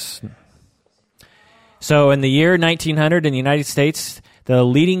diseases. So in the year 1900 in the United States, the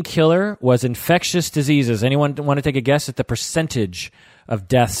leading killer was infectious diseases. Anyone want to take a guess at the percentage of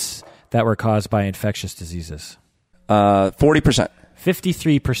deaths that were caused by infectious diseases? 40%.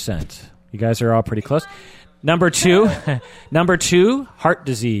 53%. You guys are all pretty close. Number 2, heart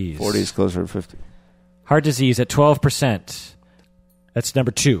disease. 40 is closer to 50. Heart disease at 12%. That's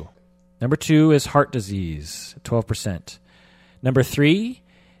number 2. Number 2 is heart disease, 12%. Number 3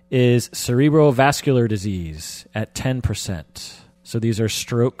 is cerebrovascular disease at 10%. So these are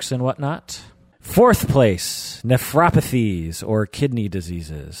strokes and whatnot. 4th place, nephropathies or kidney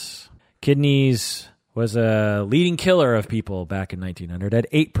diseases. Kidneys was a leading killer of people back in 1900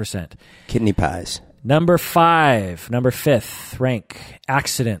 at 8%. Kidney pies. Number 5th rank,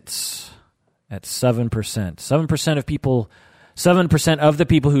 accidents at 7%. 7% of the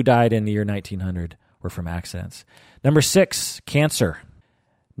people who died in the year 1900 were from accidents. Number 6, cancer.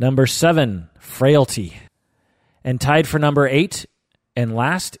 Number 7, frailty. And tied for number 8 and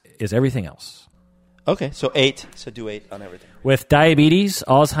last is everything else. Okay, so 8. So do 8 on everything. With diabetes,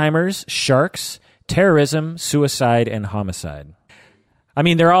 Alzheimer's, sharks, terrorism, suicide, and homicide. I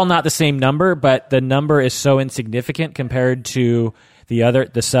mean, they're all not the same number, but the number is so insignificant compared to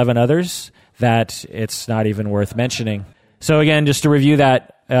the 7 others that it's not even worth mentioning. So again, just to review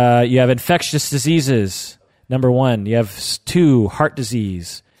that, you have infectious diseases, number 1. You have 2, heart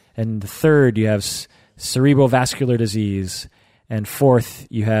disease. And the 3rd, you have cerebrovascular disease. And 4th,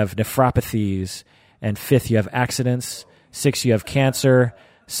 you have nephropathies. And 5th, you have accidents. 6, you have cancer.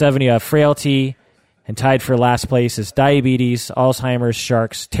 7, you have frailty. And tied for last place is diabetes, Alzheimer's,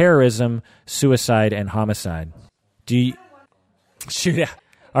 sharks, terrorism, suicide, and homicide. Shoot. Yeah.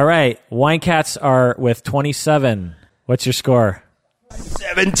 All right. Wine Cats are with 27. What's your score?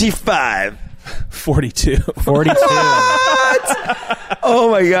 75. 42. 42. Oh,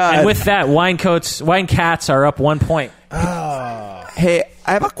 my God. And with that, Wine Cats are up 1 point. Hey,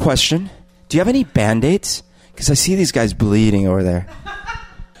 I have a question. Do you have any Band-Aids? Because I see these guys bleeding over there.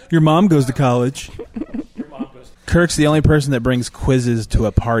 Your mom goes to college. Kirk's the only person that brings quizzes to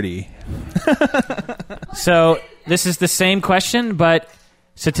a party. So this is the same question, but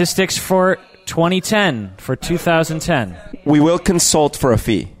statistics for 2010, for 2010. We will consult for a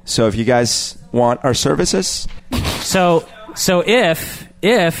fee. So if you guys want our services. So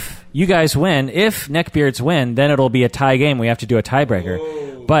if you guys win, if Neckbeards win, then it'll be a tie game. We have to do a tiebreaker.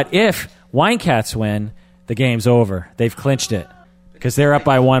 Whoa. But if Wine Cats win, the game's over. They've clinched it because they're up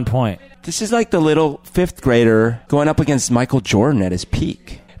by 1 point. This is like the little 5th grader going up against Michael Jordan at his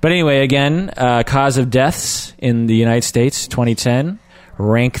peak. But anyway, again, cause of deaths in the United States, 2010,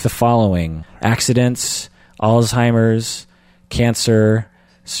 rank the following. Accidents, Alzheimer's, cancer,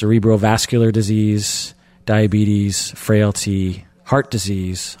 cerebrovascular disease, diabetes, frailty, heart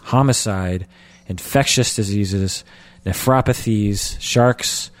disease, homicide, infectious diseases, nephropathies,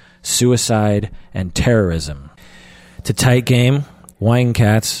 sharks, suicide, and terrorism. It's a tight game. Wine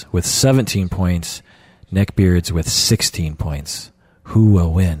Cats with 17 points, Neckbeards with 16 points. Who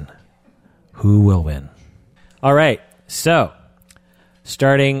will win? Who will win? All right, so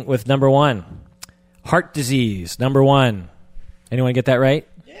starting with number 1, heart disease, number 1. Anyone get that right?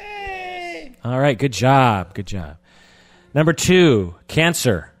 Yay! All right, good job, good job. Number 2,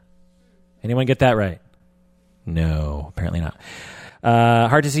 cancer. Anyone get that right? No, apparently not.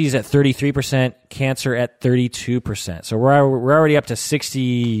 Heart disease at 33%, cancer at 32%. So we're already up to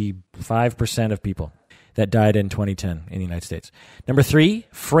 65% of people that died in 2010 in the United States. Number 3,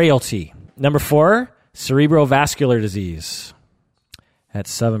 frailty. Number 4, cerebrovascular disease at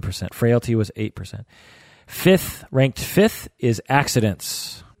 7%. Frailty was 8%. Ranked fifth is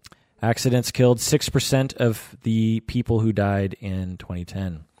accidents. Accidents killed 6% of the people who died in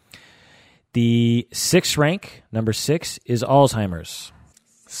 2010. The 6th rank, number 6, is Alzheimer's.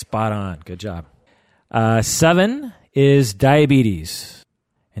 Spot on. Good job. 7 is diabetes.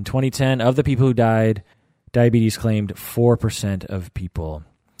 In 2010, of the people who died, diabetes claimed 4% of people.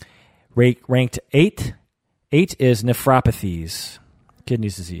 Ranked 8 is nephropathies, kidney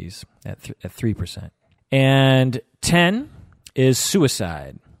disease, at 3%. And 10 is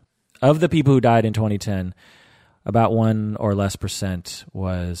suicide. of the people who died in 2010, about 1 or less %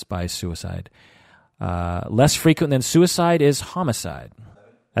 was by suicide. Less frequent than suicide is homicide.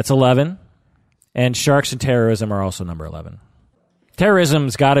 That's 11. And sharks and terrorism are also number 11.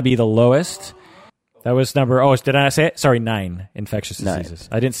 Terrorism's got to be the lowest. That was did I say it? Sorry, 9 infectious diseases.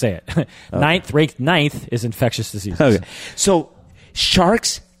 I didn't say it. Okay. Ranked ninth is infectious diseases. Okay. So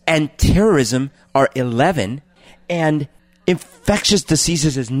sharks and terrorism are 11, and infectious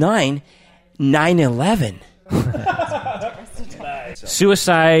diseases is 9. 9/11.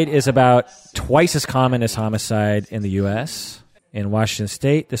 Suicide is about twice as common as homicide in the U.S. In Washington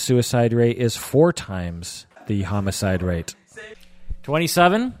State, the suicide rate is 4 times the homicide rate.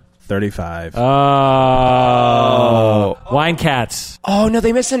 27? 35. Oh. Wine cats. Oh, no,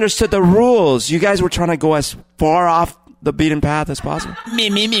 they misunderstood the rules. You guys were trying to go as far off the beaten path as possible. Me.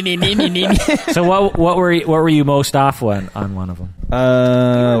 So what were you most off on one of them? You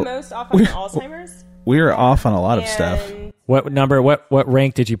were most off on Alzheimer's? We were off on a lot of stuff. What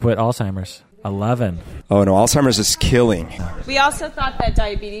rank did you put Alzheimer's? 11. Oh, no, Alzheimer's is killing. We also thought that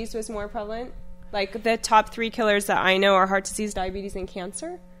diabetes was more prevalent. Like, the top 3 killers that I know are heart disease, diabetes, and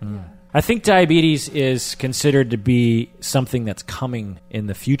cancer. I think diabetes is considered to be something that's coming in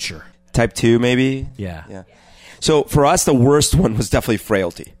the future. Type 2, maybe? Yeah. So for us, the worst one was definitely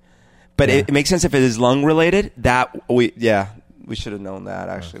frailty. But it makes sense if it is lung-related. We should have known that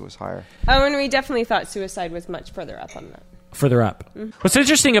actually was higher. Oh, and we definitely thought suicide was much further up on that. Further up. What's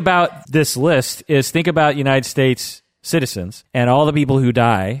interesting about this list is think about United States citizens and all the people who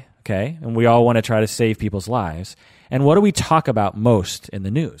die, okay? And we all want to try to save people's lives. And what do we talk about most in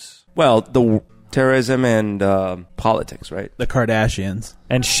the news? Well, the terrorism and politics, right? The Kardashians.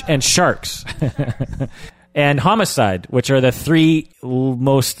 And sharks. And homicide, which are the 3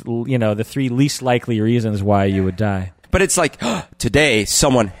 most, the 3 least likely reasons why you would die. But it's like, today,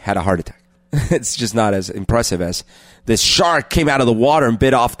 someone had a heart attack. It's just not as impressive as this shark came out of the water and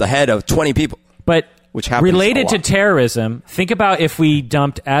bit off the head of 20 people. But which happens related to terrorism, think about if we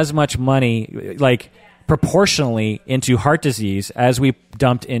dumped as much money, like proportionally, into heart disease as we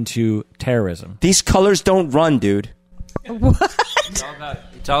dumped into terrorism. These colors don't run, dude. What?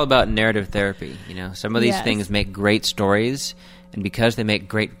 It's all about narrative therapy. Some of these things make great stories, and because they make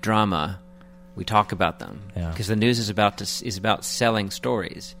great drama, we talk about them. Because the news is about selling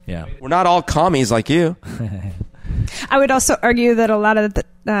stories. Yeah, we're not all commies like you. I would also argue that a lot of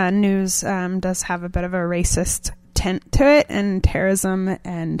the news does have a bit of a racist tint to it, and terrorism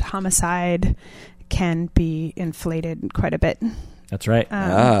and homicide can be inflated quite a bit. That's right.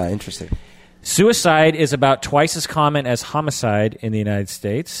 Interesting. Suicide is about twice as common as homicide in the United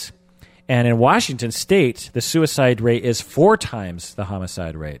States. And in Washington State, the suicide rate is 4 times the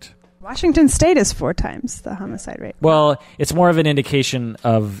homicide rate. Washington State is 4 times the homicide rate. Well, it's more of an indication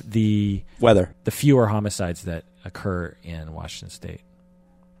of the weather, the fewer homicides that occur in Washington State.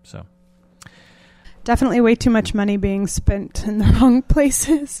 So, definitely way too much money being spent in the wrong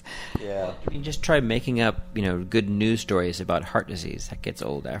places. Yeah. You just try making up, good news stories about heart disease. That gets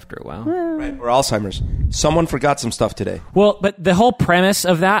old after a while. Right. Or Alzheimer's. Someone forgot some stuff today. Well, but the whole premise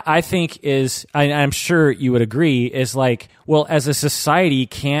of that, I think, is, I'm sure you would agree, is like, well, as a society,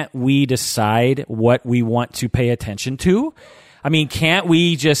 can't we decide what we want to pay attention to? I mean, can't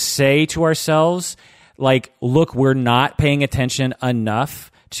we just say to ourselves, like, look, we're not paying attention enough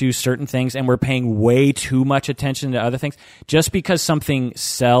to certain things, and we're paying way too much attention to other things. Just because something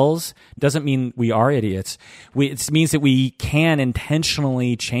sells doesn't mean we are idiots. It means that we can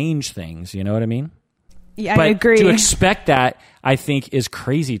intentionally change things. You know what I mean? Yeah, but I agree. To expect that, I think, is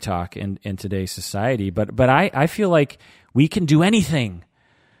crazy talk in today's society. But I feel like we can do anything.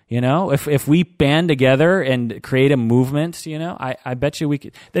 If we band together and create a movement, I bet you we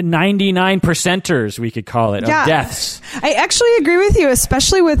could. The 99%ers, we could call it, of deaths. I actually agree with you,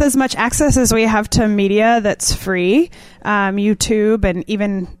 especially with as much access as we have to media that's free, YouTube and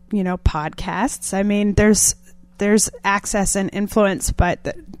even, podcasts. I mean, there's access and influence,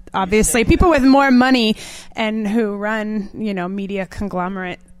 but obviously people with more money and who run, media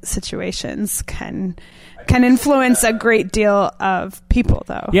conglomerate situations can influence a great deal of people,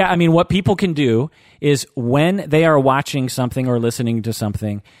 though. Yeah, I mean, what people can do is when they are watching something or listening to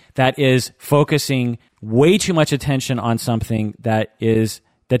something that is focusing way too much attention on something that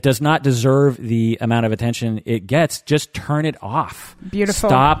does not deserve the amount of attention it gets, just turn it off. Beautiful.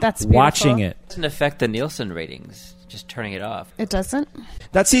 Stop That's beautiful. watching it. It doesn't affect the Nielsen ratings, just turning it off. It doesn't?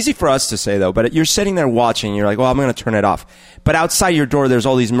 That's easy for us to say, though, but you're sitting there watching, you're like, well, I'm going to turn it off. But outside your door, there's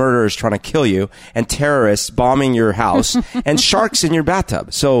all these murderers trying to kill you, and terrorists bombing your house, and sharks in your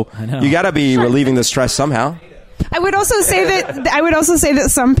bathtub. So you got to be relieving the stress somehow. I would also say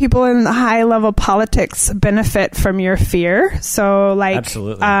that some people in high level politics benefit from your fear. So, like,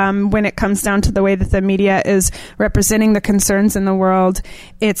 Absolutely. When it comes down to the way that the media is representing the concerns in the world,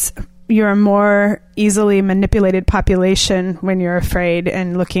 you're a more easily manipulated population when you're afraid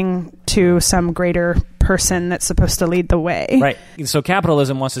and looking to some greater person that's supposed to lead the way. Right. So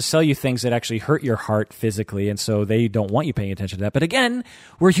capitalism wants to sell you things that actually hurt your heart physically, and so they don't want you paying attention to that. But again,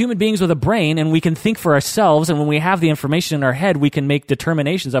 we're human beings with a brain, and we can think for ourselves, and when we have the information in our head, we can make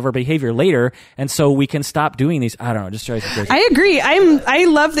determinations of our behavior later, and so we can stop doing these. I don't know, just try to crazy. I agree. I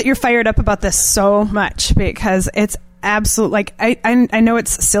love that you're fired up about this so much because it's absolute. Like, I know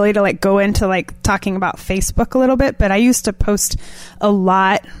it's silly to like go into like talking about Facebook a little bit, but I used to post a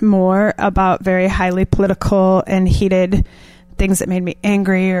lot more about very highly political and heated things that made me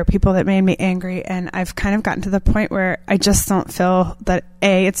angry or people that made me angry, and I've kind of gotten to the point where I just don't feel that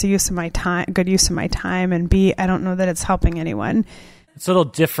A, it's a use of my time, good use of my time, and B, I don't know that it's helping anyone. It's a little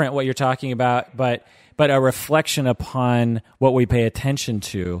different what you're talking about, but a reflection upon what we pay attention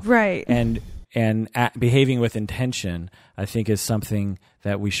to, Right. And behaving with intention, I think, is something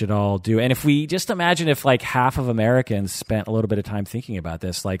that we should all do. And if we just imagine if like half of Americans spent a little bit of time thinking about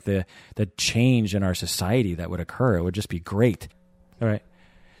this, like the change in our society that would occur, it would just be great. All right.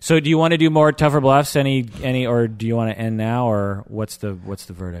 So do you want to do more tougher bluffs? Any, or do you want to end now, or what's the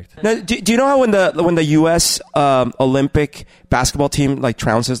verdict? Now, do you know how when the U.S. Olympic basketball team like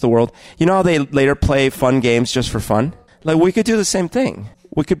trounces the world, you know how they later play fun games just for fun? Like, we could do the same thing.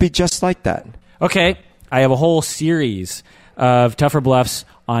 We could be just like that. Okay, I have a whole series of tougher bluffs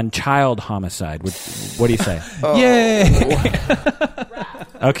on child homicide. What do you say? Yay!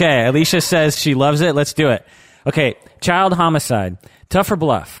 Okay, Alicia says she loves it. Let's do it. Okay, child homicide. Tougher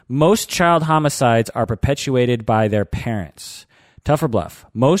bluff. Most child homicides are perpetuated by their parents. Tougher bluff.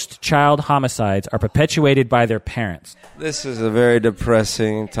 Most child homicides are perpetuated by their parents. This is a very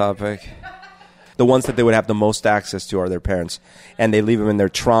depressing topic. The ones that they would have the most access to are their parents. And they leave them in their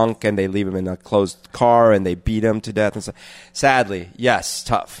trunk, and they leave them in a closed car, and they beat them to death. And so, sadly, yes,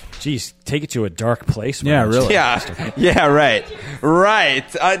 tough. Jeez, take it to a dark place. Yeah, man. really. Yeah, right.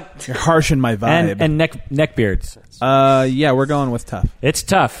 You're harshing my vibe. And neckbeards. Yeah, we're going with tough. It's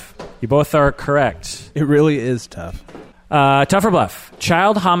tough. You both are correct. It really is tough. Tougher bluff.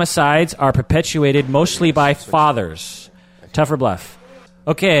 Child homicides are perpetuated mostly by fathers. Tougher bluff.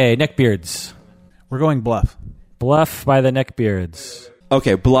 Okay, neckbeards. We're going bluff. Bluff by the neckbeards.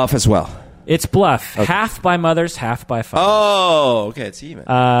 Okay, bluff as well. It's bluff. Okay. Half by mothers, half by fathers. Oh, okay, it's even.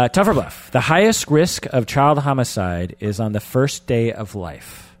 Tougher bluff. The highest risk of child homicide is on the first day of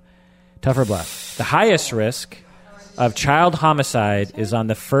life. Tougher bluff. The highest risk of child homicide is on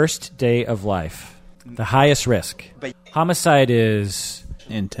the first day of life. The highest risk. Homicide is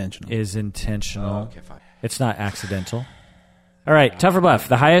intentional. Oh, okay, fine. It's not accidental. All right, tougher bluff.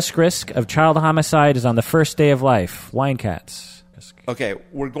 The highest risk of child homicide is on the first day of life. Wine cats. Okay,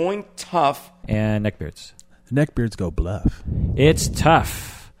 we're going tough. And neckbeards. The neckbeards go bluff. It's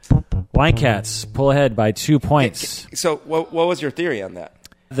tough. Wine cats pull ahead by 2 points. So what was your theory on that?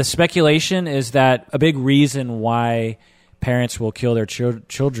 The speculation is that a big reason why parents will kill their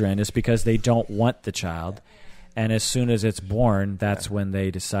children is because they don't want the child. And as soon as it's born, that's when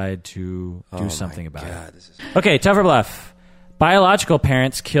they decide to do something about it. Okay, tougher bluff. Biological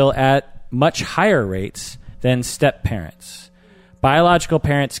parents kill at much higher rates than step-parents. Biological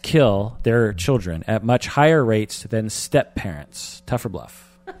parents kill their children at much higher rates than step-parents. Tougher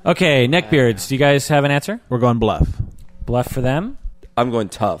bluff. Okay, neckbeards, do you guys have an answer? We're going bluff. Bluff for them? I'm going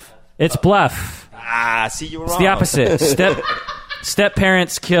tough. It's bluff. See, you were It's wrong. the opposite.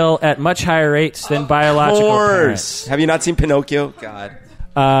 Step-parents kill at much higher rates than biological parents. Have you not seen Pinocchio?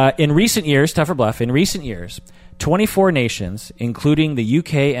 God. In recent years, tougher bluff, 24 nations, including the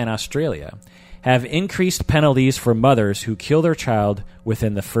UK and Australia, have increased penalties for mothers who kill their child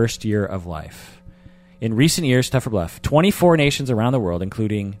within the first year of life. In recent years, tougher bluff, 24 nations around the world,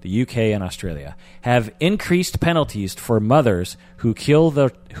 including the UK and Australia, have increased penalties for mothers who kill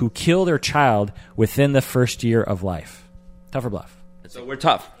their child within the first year of life. Tougher bluff. So we're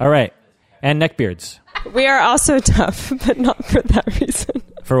tough. All right. And neckbeards. We are also tough, but not for that reason.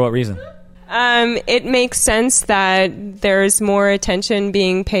 For what reason? It makes sense that there's more attention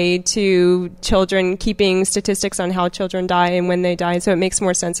being paid to children, keeping statistics on how children die and when they die. So it makes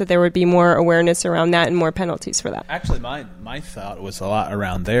more sense that there would be more awareness around that and more penalties for that. Actually, my thought was a lot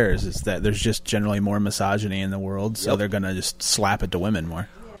around theirs, is that there's just generally more misogyny in the world, so they're going to just slap it to women more.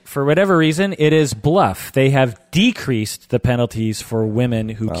 For whatever reason, it is bluff. They have decreased the penalties for women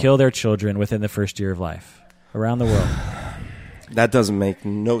who kill their children within the first year of life around the world. That doesn't make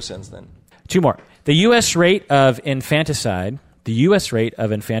no sense then. Two more. The U.S. rate of infanticide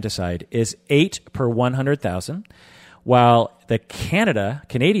is 8 per 100,000, while the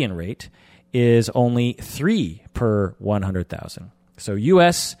Canadian rate is only 3 per 100,000. So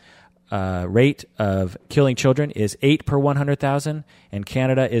U.S. Rate of killing children is 8 per 100,000, and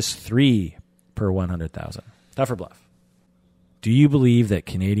Canada is 3 per 100,000. Tough or bluff? Do you believe that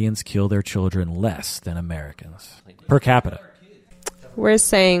Canadians kill their children less than Americans per capita? We're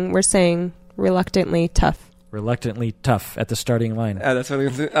saying reluctantly tough. Reluctantly tough at the starting line. Yeah, that's what I'm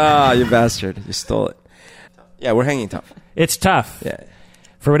going to do. Ah, you bastard. You stole it. Yeah, we're hanging tough. It's tough. Yeah.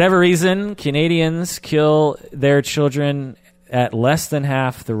 For whatever reason, Canadians kill their children at less than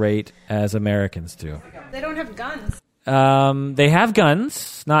half the rate as Americans do. They don't have guns. They have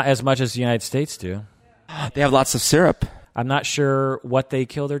guns, not as much as the United States do. They have lots of syrup. I'm not sure what they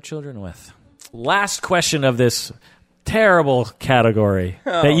kill their children with. Last question of this terrible category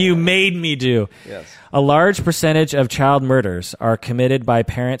that you made me do. Yes. A large percentage of child murders are committed by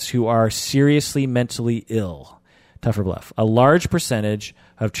parents who are seriously mentally ill. Tough or bluff? A large percentage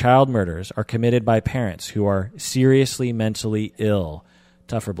of child murders are committed by parents who are seriously mentally ill.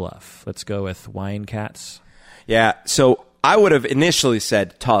 Tough or bluff? Let's go with wine cats. Yeah, so I would have initially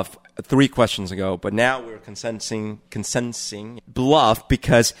said tough 3 questions ago, but now we're consenting bluff,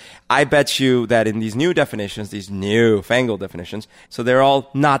 because I bet you that in these new definitions, these newfangled definitions, so they're all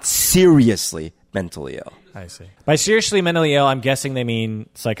not seriously mentally ill. I see. By seriously mentally ill, I'm guessing they mean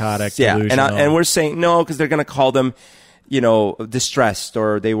psychotic, delusional. And we're saying no, because they're going to call them, distressed,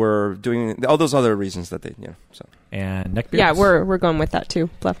 or they were doing all those other reasons that they, so. And neckbeards. Yeah, we're going with that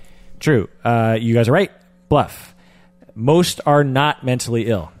too. Bluff. True. You guys are right. Bluff. Most are not mentally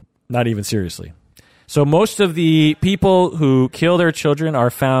ill, not even seriously. So most of the people who kill their children are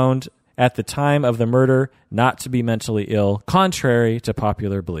found at the time of the murder not to be mentally ill, contrary to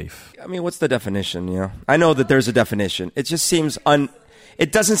popular belief. I mean, what's the definition? I know that there's a definition. It just seems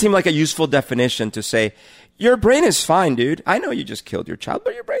it doesn't seem like a useful definition to say, your brain is fine, dude. I know you just killed your child,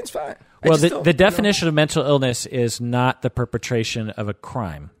 but your brain's fine. Well, the definition of mental illness is not the perpetration of a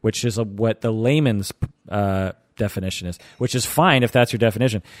crime, which is what the layman's definition is, which is fine if that's your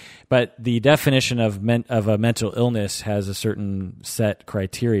definition. But the definition of a mental illness has a certain set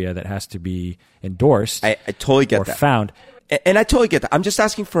criteria that has to be endorsed. I totally get that. Found. And I totally get that. I'm just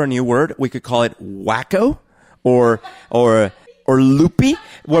asking for a new word. We could call it wacko or loopy,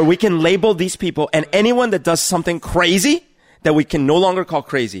 where we can label these people, and anyone that does something crazy that we can no longer call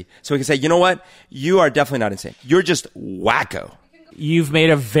crazy. So we can say, you know what? You are definitely not insane. You're just wacko. You've made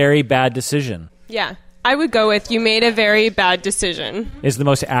a very bad decision. Yeah. I would go with you made a very bad decision. Is the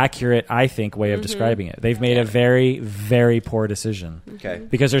most accurate, I think, way of describing it. They've made a very, very poor decision. Okay.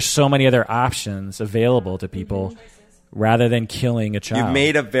 Because there's so many other options available to people rather than killing a child. You've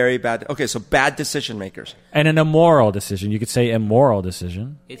made a very bad... Okay, so bad decision makers. And an immoral decision. You could say immoral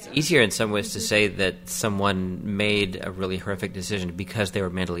decision. It's easier in some ways to say that someone made a really horrific decision because they were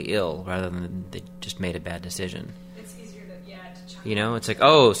mentally ill rather than they just made a bad decision. It's easier to, it's like,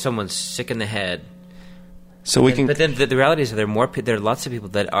 oh, someone's sick in the head. So we can... But then the reality is there are lots of people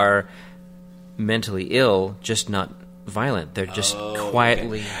that are mentally ill, just not violent. They're just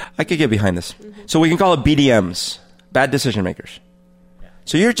quietly... Okay. I could get behind this. So we can call it BDMs. Bad decision makers.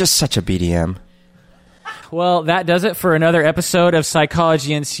 So you're just such a BDM. Well, that does it for another episode of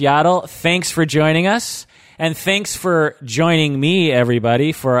Psychology in Seattle. Thanks for joining us. And thanks for joining me,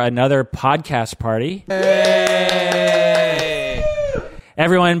 everybody, for another podcast party. Hey!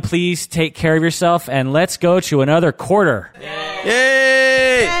 Everyone, please take care of yourself, and let's go to another quarter. Yay!